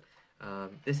that. But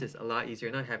this is a lot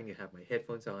easier, not having to have my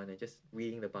headphones on and just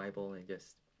reading the Bible and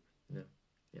just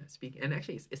speaking. And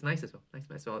actually, it's nice as well. Nice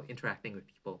as well, interacting with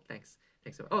people. Thanks.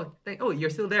 You're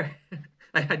still there.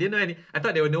 I didn't know any. I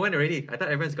thought there was no one already. I thought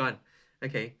everyone's gone.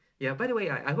 Okay. Yeah. By the way,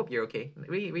 I hope you're okay.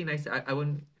 Really, really nice. I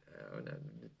wouldn't. No,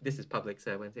 this is public,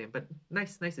 so I wouldn't say. But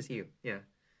nice to see you. Yeah.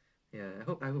 I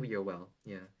hope you're well.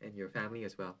 Yeah, and your family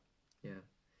as well. Yeah.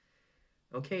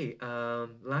 Okay,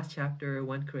 last chapter,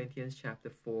 1 Corinthians chapter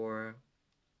 4.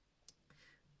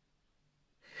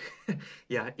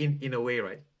 Yeah, in a way,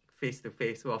 right? Face to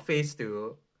face. Well, face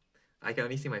to, I can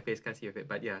only see my face, can't see your face,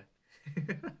 but yeah.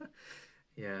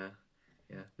 Yeah.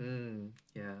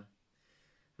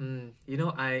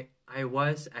 I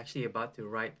was actually about to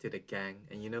write to the gang,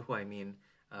 and you know who I mean.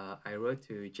 I wrote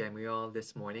to Jamiel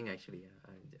this morning, actually.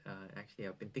 Actually,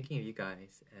 I've been thinking of you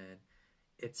guys, and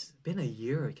it's been a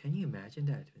year. Can you imagine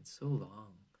that? It's been so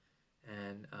long.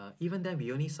 And even then,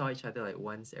 we only saw each other like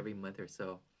once every month or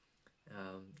so.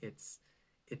 It's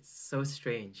so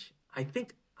strange. I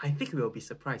think we'll be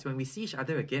surprised when we see each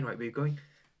other again, right? We're going,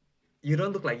 you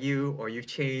don't look like you, or you've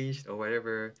changed, or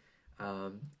whatever.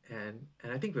 And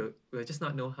I think we'll just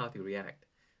not know how to react.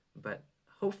 But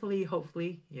hopefully,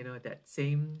 that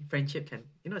same friendship can,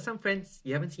 some friends,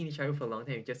 you haven't seen each other for a long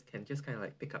time, you can just kind of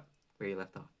like pick up where you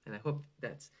left off. And I hope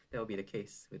that will be the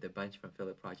case with the bunch from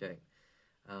Philip Project.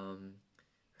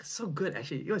 So good,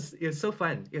 actually. It was so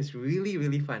fun. It was really,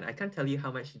 really fun. I can't tell you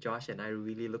how much Josh and I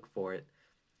really look forward.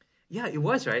 Yeah, it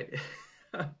was, right?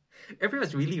 Everyone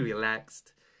was really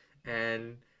relaxed.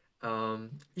 And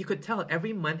you could tell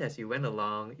every month as you went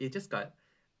along, it just got,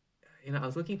 I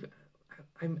was looking for,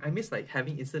 I miss like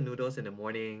having instant noodles in the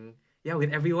morning. Yeah,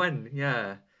 with everyone.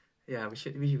 Yeah.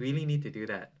 We really need to do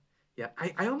that. Yeah,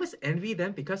 I almost envy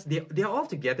them because they're all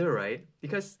together, right?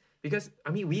 Because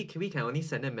I mean we can only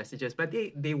send them messages, but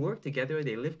they work together,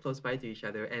 they live close by to each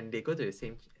other, and they go to the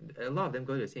same. A lot of them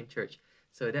go to the same church,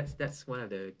 so that's one of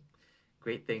the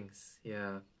great things.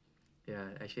 Yeah.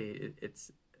 Actually,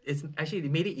 it's actually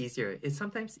it made it easier. It's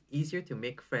sometimes easier to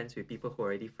make friends with people who are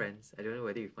already friends. I don't know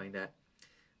whether you find that.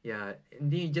 Yeah,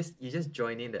 and then you just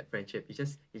join in that friendship.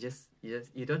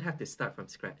 You don't have to start from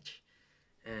scratch,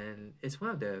 and it's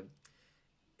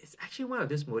actually one of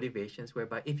those motivations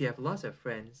whereby if you have lots of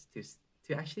friends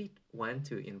to actually want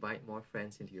to invite more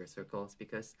friends into your circles,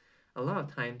 because a lot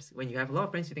of times when you have a lot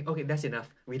of friends, you think, okay, that's enough.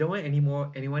 We don't want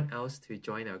anyone else to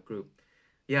join our group.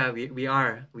 Yeah, we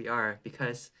are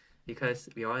because because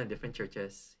we are in different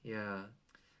churches. Yeah,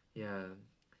 yeah,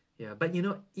 yeah. But you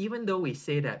know, even though we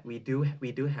say that, we do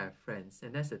have friends,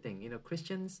 and that's the thing. You know,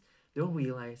 Christians don't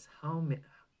realize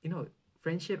you know,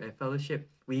 friendship and fellowship.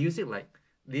 We use it like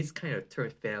this kind of term,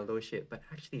 fellowship, but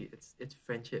actually, it's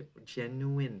friendship,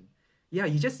 genuine. Yeah,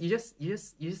 you just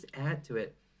add to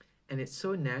it, and it's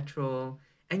so natural.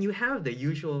 And you have the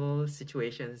usual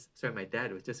situations. Sorry, my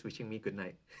dad was just wishing me good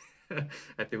night. I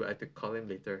have to call him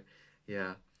later.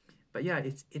 Yeah. But yeah,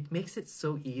 it makes it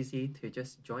so easy to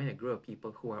just join a group of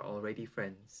people who are already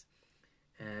friends.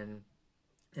 And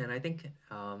I think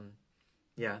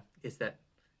yeah, it's that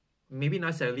maybe not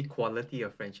necessarily quality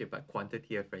of friendship, but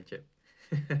quantity of friendship.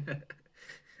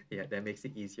 Yeah, that makes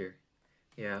it easier.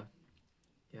 Yeah.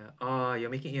 Yeah. Oh, you're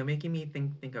making me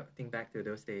think back to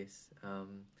those days.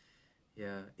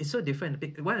 Yeah, it's so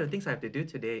different. One of the things I have to do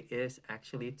today is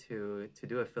actually to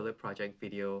do a Philip project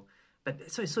video, but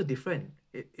so it's so different.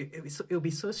 It'll be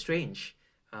so strange,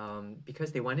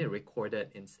 because they want it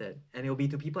recorded instead, and it'll be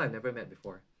to people I've never met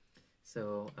before.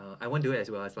 So I won't do it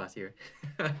as well as last year.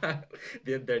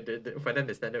 For them,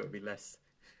 the standard would be less.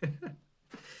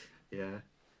 Yeah,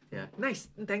 yeah, nice.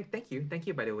 Thank you.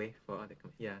 By the way, for all the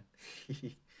yeah.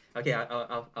 Okay,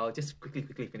 I'll just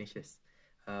quickly finish this.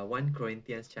 1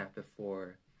 Corinthians chapter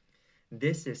 4.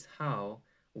 This is how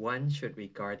one should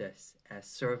regard us as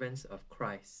servants of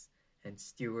Christ and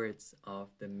stewards of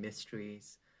the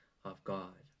mysteries of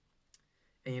God.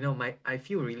 And you know, I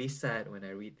feel really sad when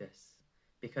I read this,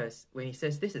 because when he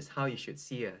says this is how you should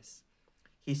see us,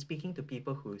 he's speaking to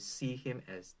people who see him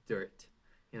as dirt.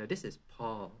 You know, this is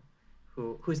Paul,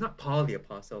 who's not Paul the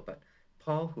apostle, but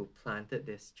Paul who planted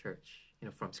this church, you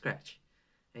know, from scratch.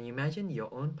 And you imagine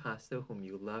your own pastor whom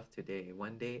you love today,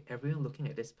 one day everyone looking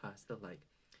at this pastor like,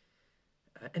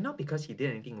 and not because he did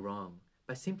anything wrong,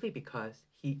 but simply because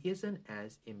he isn't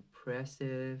as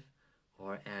impressive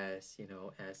or as, you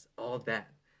know, as all that,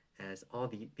 as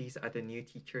all these other new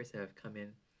teachers that have come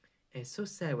in. And it's so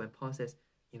sad when Paul says,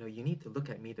 you know, you need to look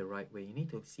at me the right way. You need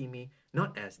to see me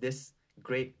not as this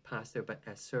great pastor, but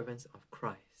as servants of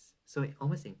Christ. So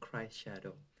almost in Christ's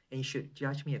shadow. And you should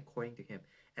judge me according to him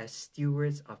as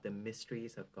stewards of the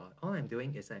mysteries of God. All I'm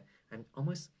doing is I'm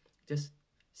almost just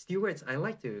stewards.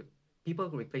 People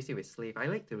replace it with slave. I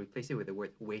like to replace it with the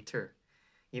word waiter.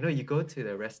 You know, you go to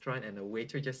the restaurant and the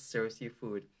waiter just serves you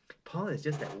food. Paul is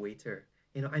just that waiter.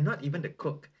 You know, I'm not even the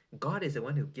cook. God is the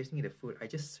one who gives me the food. I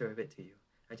just serve it to you.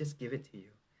 I just give it to you.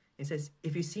 He says,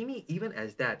 if you see me even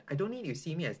as that, I don't need you to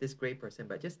see me as this great person,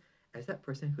 but just as that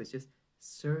person who's just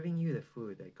serving you the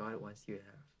food that God wants you to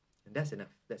have. And that's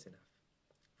enough. That's enough.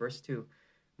 Verse 2,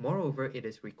 moreover, it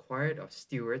is required of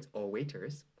stewards or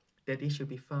waiters that they should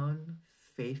be found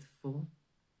faithful.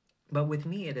 But with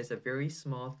me, it is a very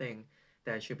small thing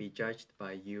that I should be judged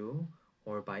by you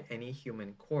or by any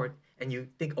human court. And you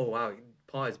think, oh wow,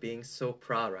 Paul is being so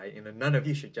proud, right? You know, none of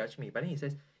you should judge me. But then he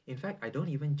says, in fact, I don't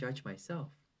even judge myself.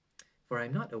 For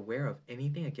I'm not aware of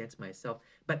anything against myself.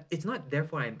 But it's not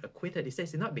therefore I'm acquitted. He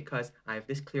says it's not because I have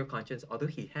this clear conscience, although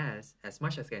he has, as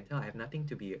much as I can tell, I have nothing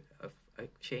to be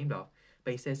ashamed of.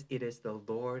 But he says it is the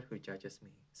Lord who judges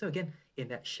me. So again, in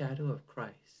that shadow of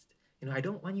Christ, you know, I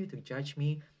don't want you to judge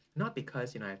me, not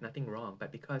because, you know, I have nothing wrong,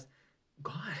 but because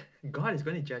God is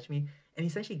going to judge me. And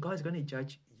essentially, God is going to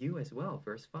judge you as well.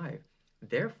 Verse 5.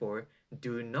 Therefore,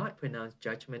 do not pronounce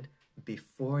judgment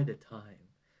before the time,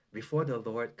 before the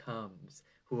Lord comes,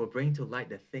 who will bring to light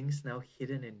the things now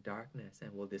hidden in darkness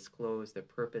and will disclose the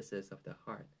purposes of the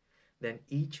heart. Then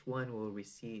each one will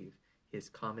receive his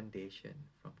commendation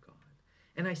from God.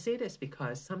 And I say this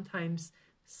because sometimes,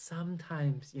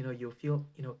 you know, you'll feel,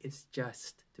 you know, it's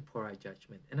just to pour out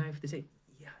judgment. And I have to say,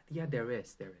 yeah, there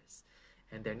is.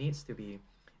 And there needs to be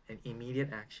an immediate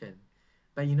action.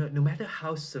 But, you know, no matter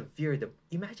how severe,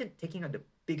 imagine taking out the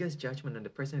biggest judgment on the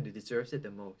person who deserves it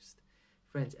the most.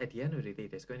 Friends, at the end of the day,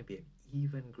 there's going to be an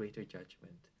even greater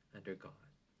judgment under God.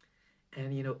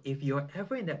 And, you know, if you're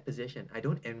ever in that position, I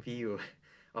don't envy you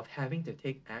of having to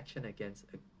take action against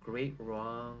a great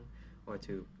wrong or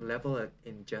to level an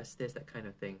injustice, that kind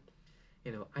of thing.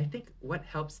 You know, I think what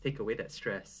helps take away that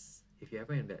stress, if you're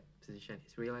ever in that position,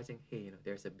 is realizing, hey, you know,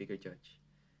 there's a bigger judge.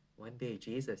 One day,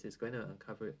 Jesus is going to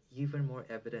uncover even more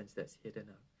evidence that's hidden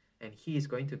up. And he is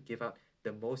going to give out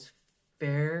the most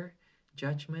fair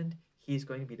judgment. He's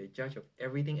going to be the judge of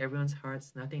everything, everyone's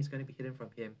hearts. Nothing is going to be hidden from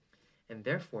him. And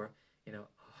therefore, you know,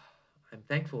 I'm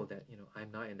thankful that, you know,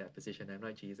 I'm not in that position. I'm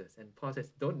not Jesus. And Paul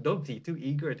says, don't be too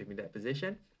eager to be in that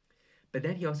position. But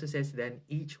then he also says, then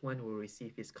each one will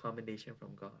receive his commendation from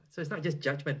God. So it's not just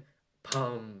judgment,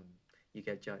 you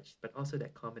get judged, but also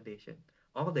that commendation.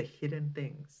 All the hidden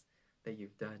things that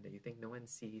you've done that you think no one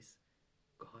sees,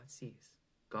 God sees.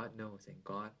 God knows, and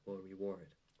God will reward.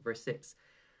 Verse 6,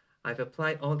 I've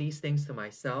applied all these things to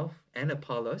myself and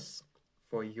Apollos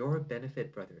for your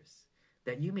benefit, brothers,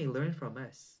 that you may learn from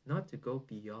us not to go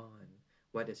beyond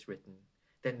what is written,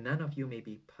 that none of you may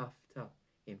be puffed up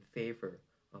in favor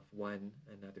of one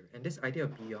another. And this idea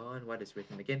of beyond what is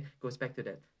written, again, goes back to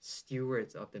that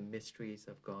stewards of the mysteries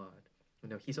of God.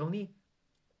 He's only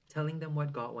telling them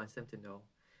what God wants them to know.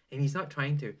 And he's not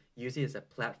trying to use it as a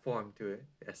platform to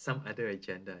some other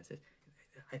agenda. It says,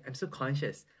 I'm so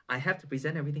conscious. I have to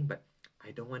present everything, but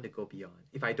I don't want to go beyond.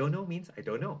 If I don't know means I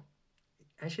don't know.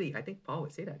 Actually, I think Paul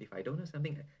would say that. If I don't know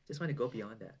something, I just want to go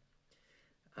beyond that.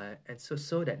 And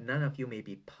so that none of you may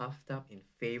be puffed up in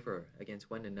favor against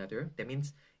one another. That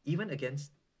means even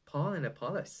against Paul and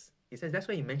Apollos. He says that's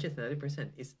why he mentions another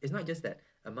person. It's not just that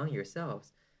among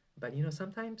yourselves, but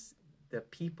sometimes the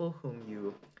people whom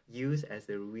you use as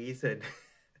the reason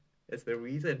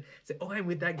say, oh, I'm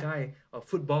with that guy. Or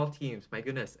football teams, my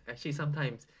goodness, actually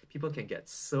sometimes people can get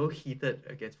so heated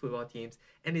against football teams,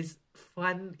 and it's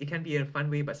fun. It can be in a fun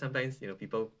way, but sometimes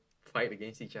people fight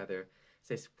against each other. It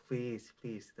says, please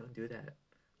don't do that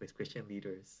with Christian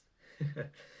leaders.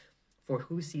 For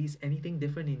who sees anything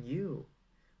different in you?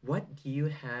 What do you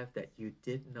have that you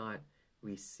did not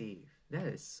receive? That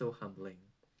is so humbling.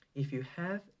 If you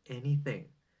have anything,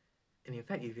 and in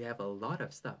fact, if you have a lot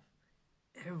of stuff,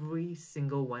 every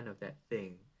single one of that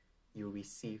thing, you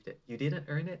received it. You didn't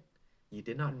earn it. You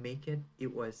did not make it.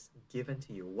 It was given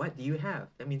to you. What do you have?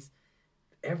 That means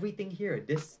everything here,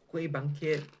 this kueh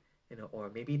bangkit,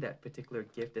 or maybe that particular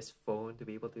gift, this phone to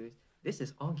be able to use, this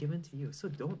is all given to you. So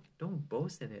don't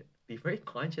boast in it. Be very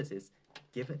conscious it's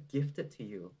gifted to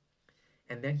you.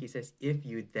 And then he says, if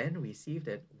you then received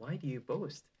it, why do you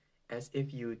boast? As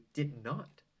if you did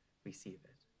not receive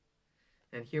it.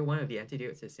 And here one of the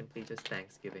antidotes is simply just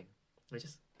thanksgiving. Or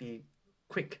just be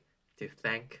quick to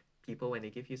thank people when they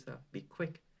give you stuff. Be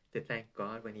quick to thank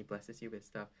God when he blesses you with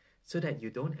stuff, so that you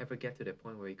don't ever get to the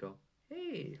point where you go,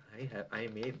 hey, I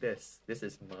made this. This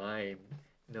is mine.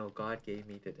 No, God gave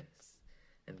me to this.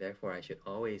 And therefore I should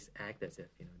always act as if,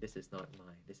 this is not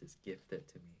mine. This is gifted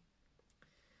to me.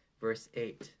 Verse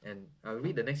 8, and I'll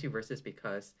read the next few verses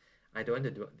because I don't want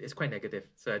to do it's quite negative,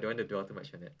 so I don't want to dwell too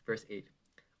much on it. Verse 8.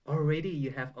 Already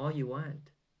you have all you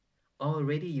want.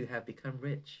 Already you have become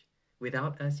rich.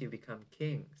 Without us you become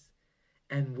kings.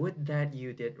 And would that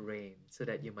you did reign, so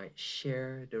that you might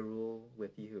share the rule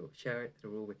with you.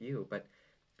 But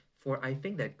for I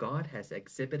think that God has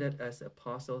exhibited us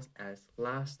apostles as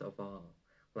last of all,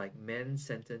 like men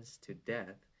sentenced to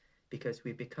death, because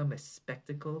we become a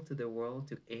spectacle to the world,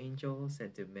 to angels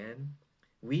and to men.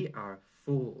 We are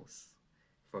fools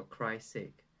for Christ's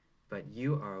sake, but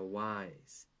you are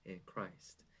wise in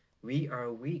Christ. We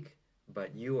are weak,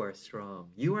 but you are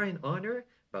strong. You are in honor,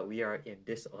 but we are in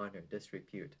dishonor,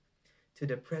 disrepute. To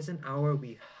the present hour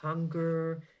we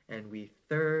hunger and we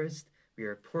thirst. We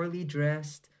are poorly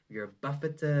dressed. We are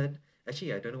buffeted.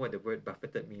 Actually, I don't know what the word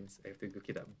buffeted means. I have to look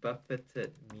it up.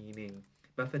 Buffeted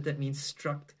means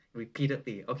struck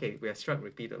repeatedly. Okay, we are struck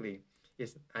repeatedly.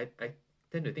 I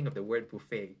tend to think of the word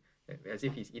buffet, as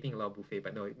if he's eating a lot of buffet,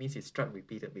 but no, it means he's struck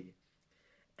repeatedly.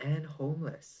 And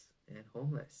homeless.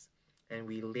 And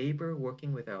we labor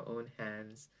working with our own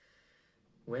hands.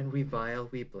 When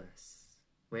reviled, we bless.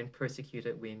 When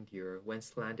persecuted, we endure. When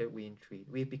slandered, we entreat.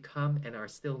 We become and are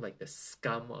still like the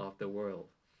scum of the world,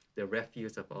 the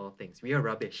refuse of all things. We are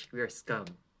rubbish. We are scum.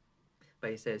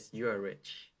 But he says, you are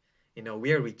rich.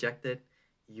 We are rejected.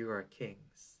 You are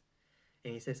kings.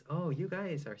 And he says, oh, you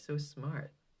guys are so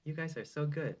smart. You guys are so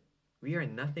good. We are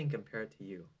nothing compared to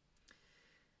you.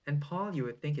 And Paul, you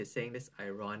would think, is saying this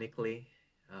ironically.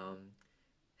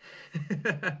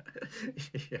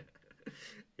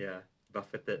 Yeah,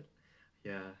 buffeted.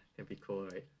 Yeah, that'd be cool,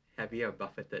 right? Heavy or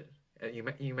buffeted. You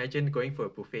imagine going for a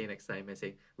buffet next time and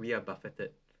say, we are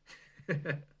buffeted.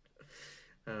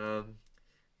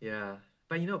 Yeah,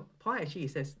 but Paul actually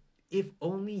says, if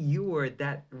only you were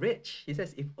that rich. He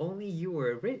says, if only you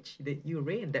were rich, that you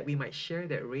reign, that we might share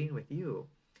that reign with you.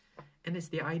 And it's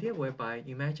the idea whereby,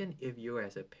 imagine if you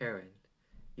as a parent,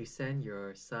 you send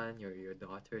your son or your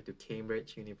daughter to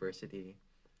Cambridge University,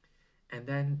 and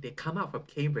then they come out from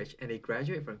Cambridge and they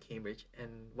graduate from Cambridge, and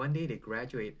one day they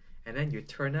graduate, and then you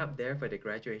turn up there for the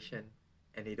graduation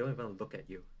and they don't even look at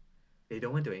you. They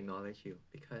don't want to acknowledge you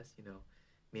because,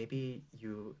 maybe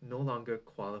you no longer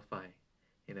qualify,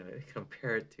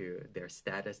 compared to their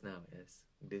status now as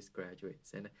these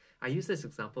graduates. And I use this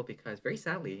example because very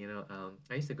sadly,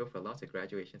 I used to go for lots of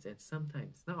graduations, and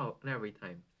sometimes, not every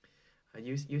time,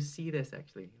 you see this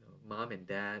actually, mom and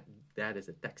dad is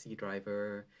a taxi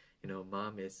driver,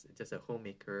 mom is just a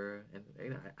homemaker,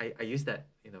 and I use that,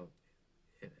 and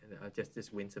I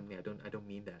just winsomely. I don't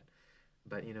mean that,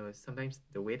 but sometimes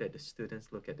the way that the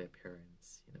students look at their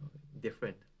parents,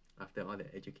 different after all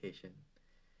their education,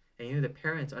 and the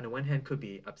parents on the one hand could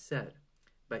be upset,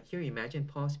 but here imagine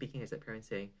Paul speaking as a parent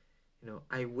saying,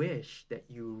 I wish that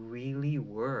you really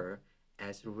were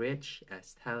as rich,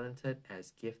 as talented,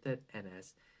 as gifted, and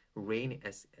as reigning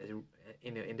as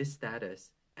in this status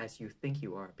as you think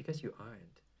you are, because you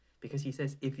aren't. Because he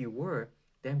says, if you were,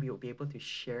 then we will be able to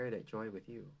share that joy with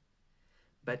you.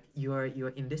 But you're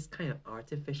in this kind of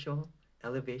artificial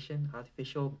elevation,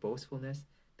 artificial boastfulness,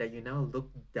 that you now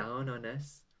look down on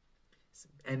us.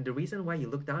 And the reason why you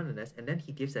look down on us, and then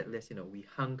he gives that list, we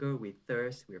hunger, we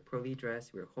thirst, we're poorly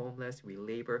dressed, we're homeless, we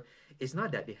labor. It's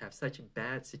not that they have such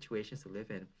bad situations to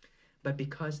live in, but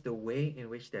because the way in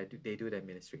which they do their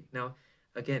ministry. Now,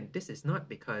 again, this is not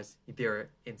because they're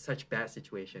in such bad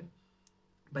situation,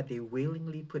 but they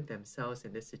willingly put themselves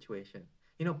in this situation.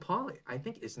 Paul, I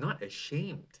think, is not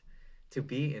ashamed to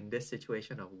be in this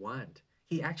situation of want.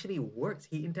 He actually works.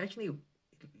 He intentionally,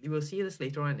 you will see this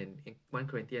later on in 1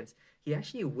 Corinthians, he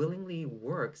actually willingly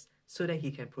works so that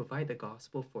he can provide the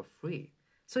gospel for free.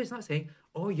 So it's not saying,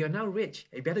 oh, you're now rich,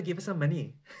 you better give us some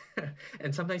money.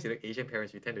 And sometimes, Asian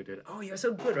parents, we tend to do it. Oh, you're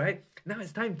so good, right? Now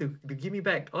it's time to give me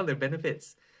back all the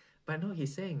benefits. But no,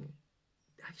 he's saying,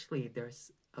 actually,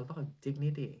 there's a lot of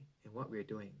dignity in what we're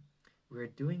doing. We're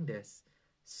doing this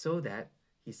so that,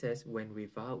 he says, when we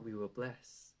vow, we will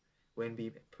bless. When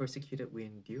we persecuted, we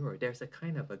endure. There's a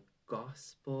kind of a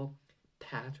gospel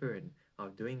pattern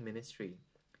of doing ministry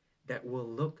that will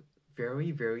look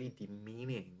very, very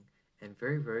demeaning and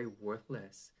very, very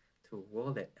worthless to a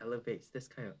world that elevates this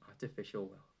kind of artificial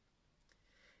wealth.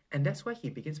 And that's why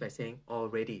he begins by saying,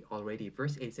 already.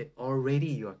 Verse 8 said, already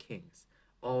you are kings.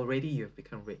 Already you have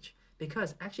become rich.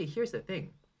 Because actually, here's the thing.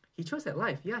 He chose that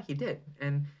life. Yeah, he did.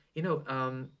 And,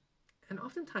 and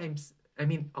oftentimes,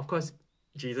 of course,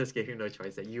 Jesus gave him no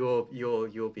choice that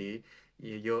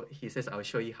he says, I'll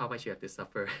show you how much you have to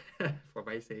suffer for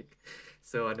my sake.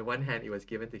 So on the one hand, it was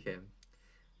given to him.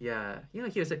 Yeah, he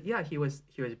was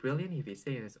brilliant, if he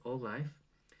say, in his old life.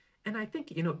 And I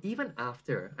think, even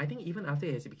after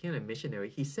he became a missionary,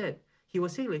 he will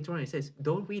say later on, he says,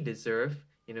 don't we deserve,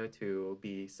 to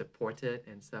be supported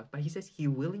and stuff? But he says he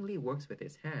willingly works with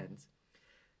his hands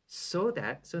so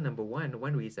number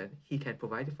one reason, he can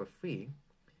provide it for free.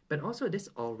 But also this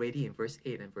already in verse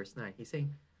 8 and verse 9, he's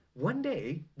saying, one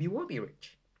day we will be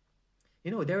rich.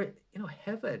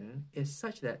 Heaven is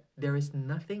such that there is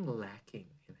nothing lacking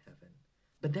in heaven.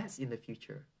 But that's in the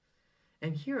future.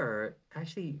 And here,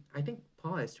 actually, I think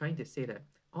Paul is trying to say that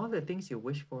all the things you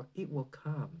wish for, it will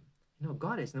come.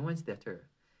 God is no one's debtor.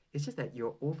 It's just that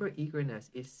your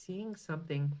over-eagerness is seeing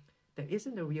something that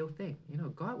isn't the real thing.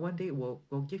 God one day will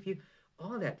give you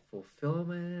all that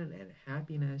fulfillment and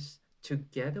happiness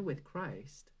together with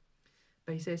Christ.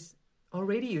 But he says,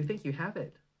 already you think you have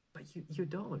it, but you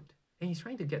don't. And he's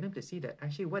trying to get them to see that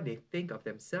actually what they think of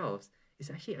themselves is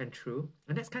actually untrue.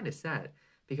 And that's kind of sad,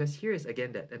 because here is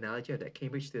again that analogy of that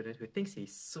Cambridge student who thinks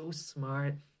he's so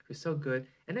smart, who's so good.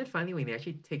 And then finally, when he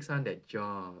actually takes on that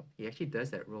job, he actually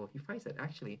does that role, he finds that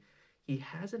actually he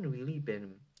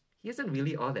isn't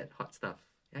really all that hot stuff.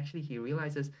 Actually, he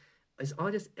realizes it's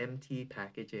all just empty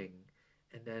packaging.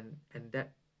 And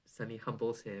that suddenly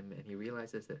humbles him, and he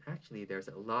realizes that actually there's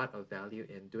a lot of value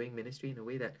in doing ministry in a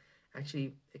way that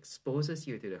actually exposes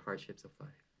you to the hardships of life.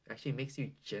 Actually makes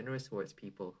you generous towards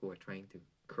people who are trying to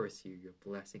curse you. You're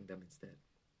blessing them instead.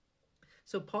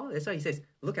 So Paul, that's why he says,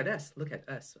 look at us,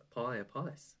 Paul and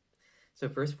Apollos. So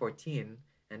verse 14,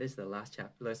 and this is the last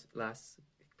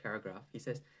paragraph, he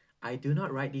says, I do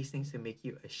not write these things to make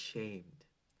you ashamed.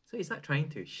 So he's not trying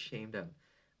to shame them,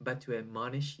 but to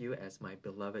admonish you as my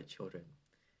beloved children.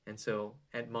 And so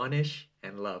admonish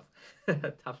and love.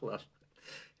 Tough love.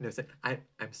 So I'm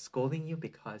scolding you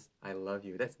because I love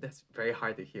you. That's very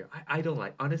hard to hear. I don't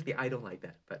like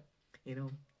that. But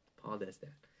Paul does that.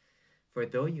 For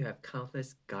though you have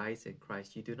countless guides in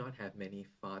Christ, you do not have many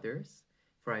fathers.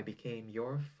 For I became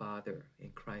your father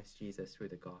in Christ Jesus through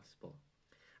the gospel.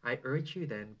 I urge you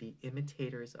then, be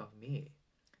imitators of me.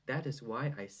 That is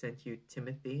why I sent you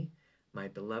Timothy, my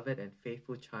beloved and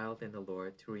faithful child in the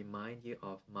Lord, to remind you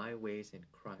of my ways in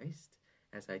Christ,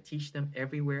 as I teach them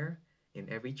everywhere, in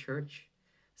every church.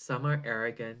 Some are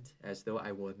arrogant, as though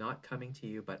I were not coming to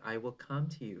you, but I will come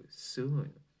to you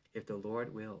soon, if the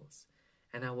Lord wills.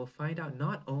 And I will find out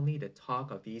not only the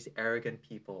talk of these arrogant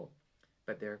people,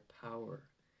 but their power.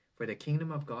 For the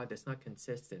kingdom of God does not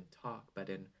consist in talk, but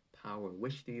in power.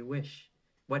 Which do you wish?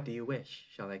 What do you wish?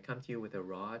 Shall I come to you with a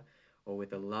rod or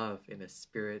with a love in a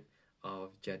spirit of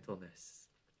gentleness?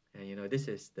 And you know, this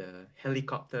is the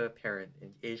helicopter parent in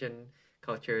Asian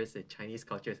cultures and Chinese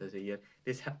cultures as well.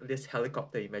 This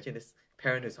helicopter, imagine this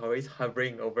parent who's always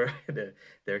hovering over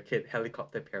their kid,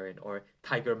 helicopter parent, or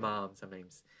tiger mom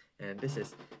sometimes. And this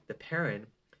is the parent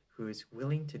who is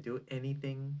willing to do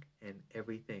anything and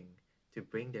everything to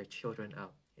bring their children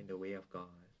up in the way of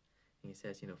God. And he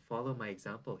says, you know, follow my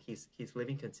example. He's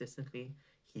living consistently.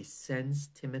 He sends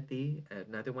Timothy,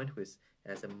 another one who is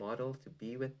as a model, to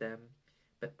be with them.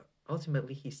 But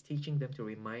ultimately, he's teaching them to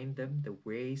remind them the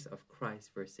ways of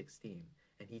Christ, verse 16.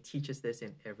 And he teaches this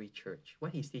in every church.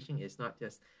 What he's teaching is not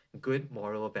just good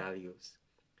moral values,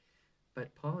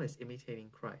 but Paul is imitating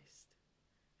Christ.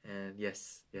 And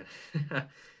yes, yeah.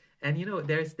 And you know,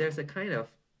 there's a kind of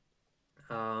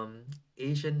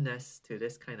Asianness to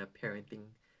this kind of parenting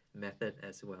method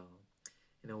as well.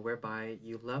 You know, whereby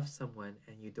you love someone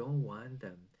and you don't want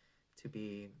them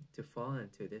to fall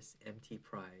into this empty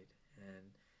pride.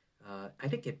 And I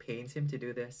think it pains him to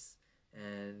do this.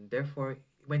 And therefore,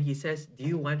 when he says, do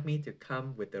you want me to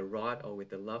come with the rod or with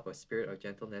the love or spirit of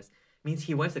gentleness, means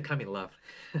he wants to come in love.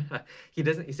 He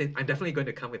says, I'm definitely going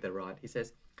to come with the rod. He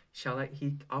says,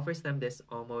 he offers them this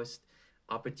almost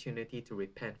opportunity to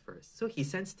repent first. So he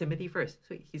sends Timothy first.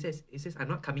 So he says, I'm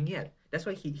not coming yet. That's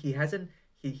why he hasn't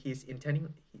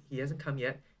come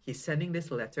yet. He's sending this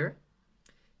letter.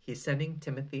 He's sending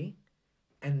Timothy,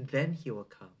 and then he will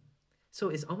come. So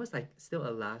it's almost like still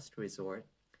a last resort,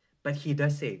 but he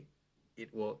does say it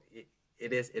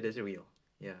is real.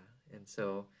 Yeah. And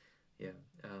so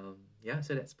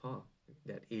so that's Paul,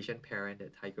 that Asian parent,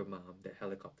 that tiger mom, that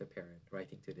helicopter parent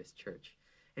writing to this church.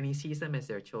 And he sees them as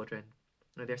their children.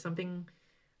 Now, there's something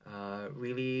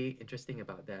really interesting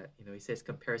about that. You know, he says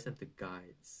comparison to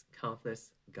guides,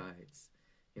 countless guides.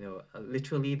 You know,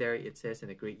 literally there it says in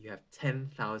the Greek, you have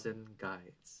 10,000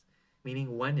 guides,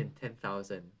 meaning 1 in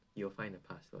 10,000 you'll find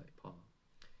a pastor like Paul,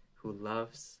 who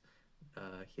loves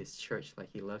his church like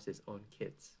he loves his own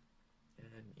kids.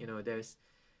 And you know, there's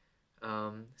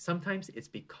sometimes it's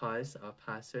because our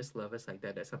pastors love us like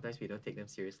that sometimes we don't take them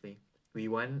seriously.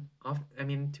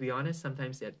 To be honest,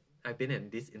 sometimes I've been in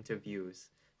these interviews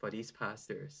for these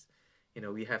pastors. You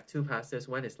know, we have two pastors.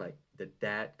 One is like the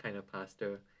dad kind of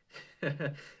pastor.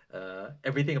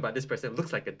 Everything about this person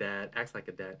looks like a dad, acts like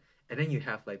a dad. And then you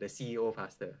have like the CEO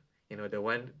pastor. You know, the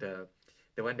one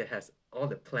that has all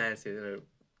the plans. You know,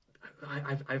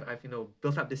 I've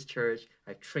built up this church.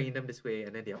 I've trained them this way,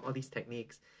 and then they have all these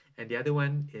techniques. And the other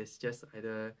one is just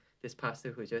either this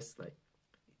pastor who just like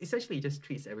essentially just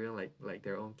treats everyone like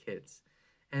their own kids.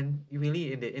 And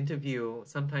really, in the interview,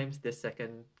 sometimes this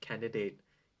second candidate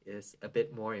is a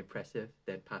bit more impressive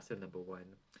than pastor number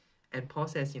one. And Paul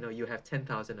says, you know, you have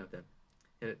 10,000 of them.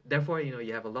 And therefore, you know,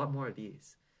 you have a lot more of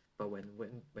these. But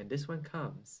when this one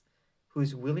comes,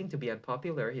 who's willing to be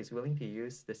unpopular, he's willing to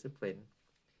use discipline,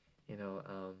 you know,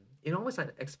 it almost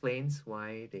explains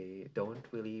why they don't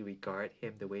really regard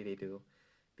him the way they do.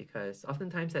 Because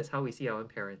oftentimes that's how we see our own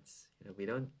parents. You know, we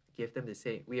don't give them the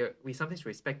same. We sometimes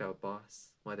respect our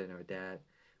boss more than our dad.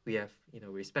 We have, you know,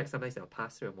 respect sometimes our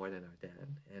pastor more than our dad.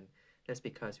 And that's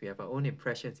because we have our own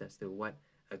impressions as to what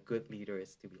a good leader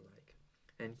is to be like.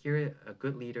 And here, a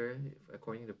good leader,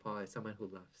 according to Paul, is someone who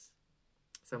loves.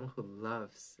 Someone who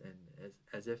loves, and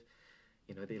as if,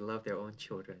 you know, they love their own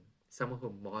children. Someone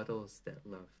who models that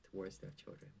love towards their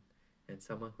children. And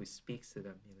someone who speaks to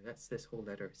them. You know, that's this whole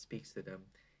letter, speaks to them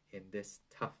in this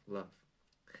tough love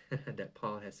that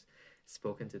Paul has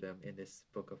spoken to them in this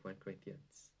book of 1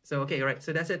 Corinthians. So, okay, all right,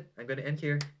 so that's it. I'm going to end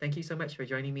here. Thank you so much for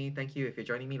joining me. Thank you if you're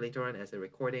joining me later on as a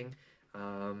recording.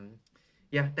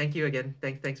 Thank you again.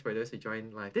 Thanks for those who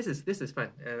joined live. This is fun.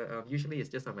 Usually it's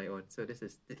just on my own. So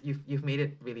you've made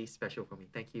it really special for me.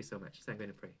 Thank you so much. So I'm going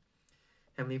to pray.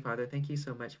 Heavenly Father, thank you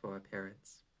so much for our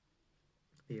parents.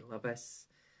 They love us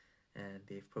and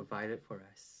they've provided for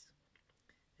us.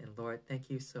 And Lord, thank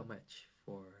you so much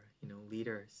for, you know,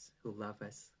 leaders who love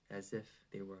us as if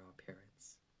they were our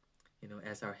parents. You know,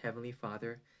 as our Heavenly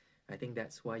Father, I think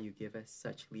that's why you give us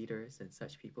such leaders and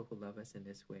such people who love us in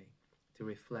this way, to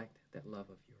reflect that love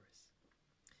of yours.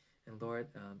 And Lord,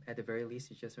 at the very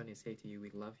least, we just want to say to you, we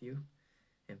love you.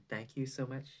 And thank you so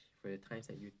much for the times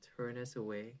that you turn us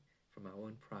away from our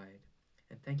own pride.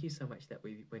 And thank you so much that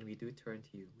when we do turn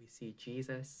to you, we see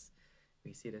Jesus,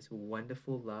 we see this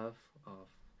wonderful love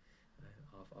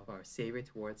of our Savior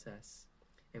towards us,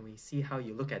 and we see how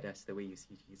you look at us the way you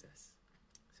see Jesus.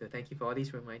 So thank you for all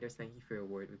these reminders. Thank you for your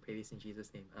word. We pray this in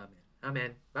Jesus' name. Amen.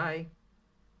 Amen. Bye.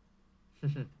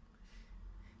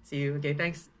 See you. Okay,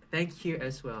 thanks. Thank you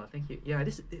as well. Thank you. Yeah,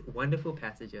 this wonderful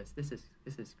passages. This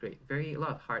is great. Very a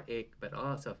lot of heartache, but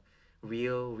lots of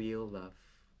real love.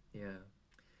 Yeah,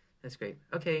 that's great.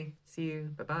 Okay, see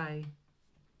you. Bye bye.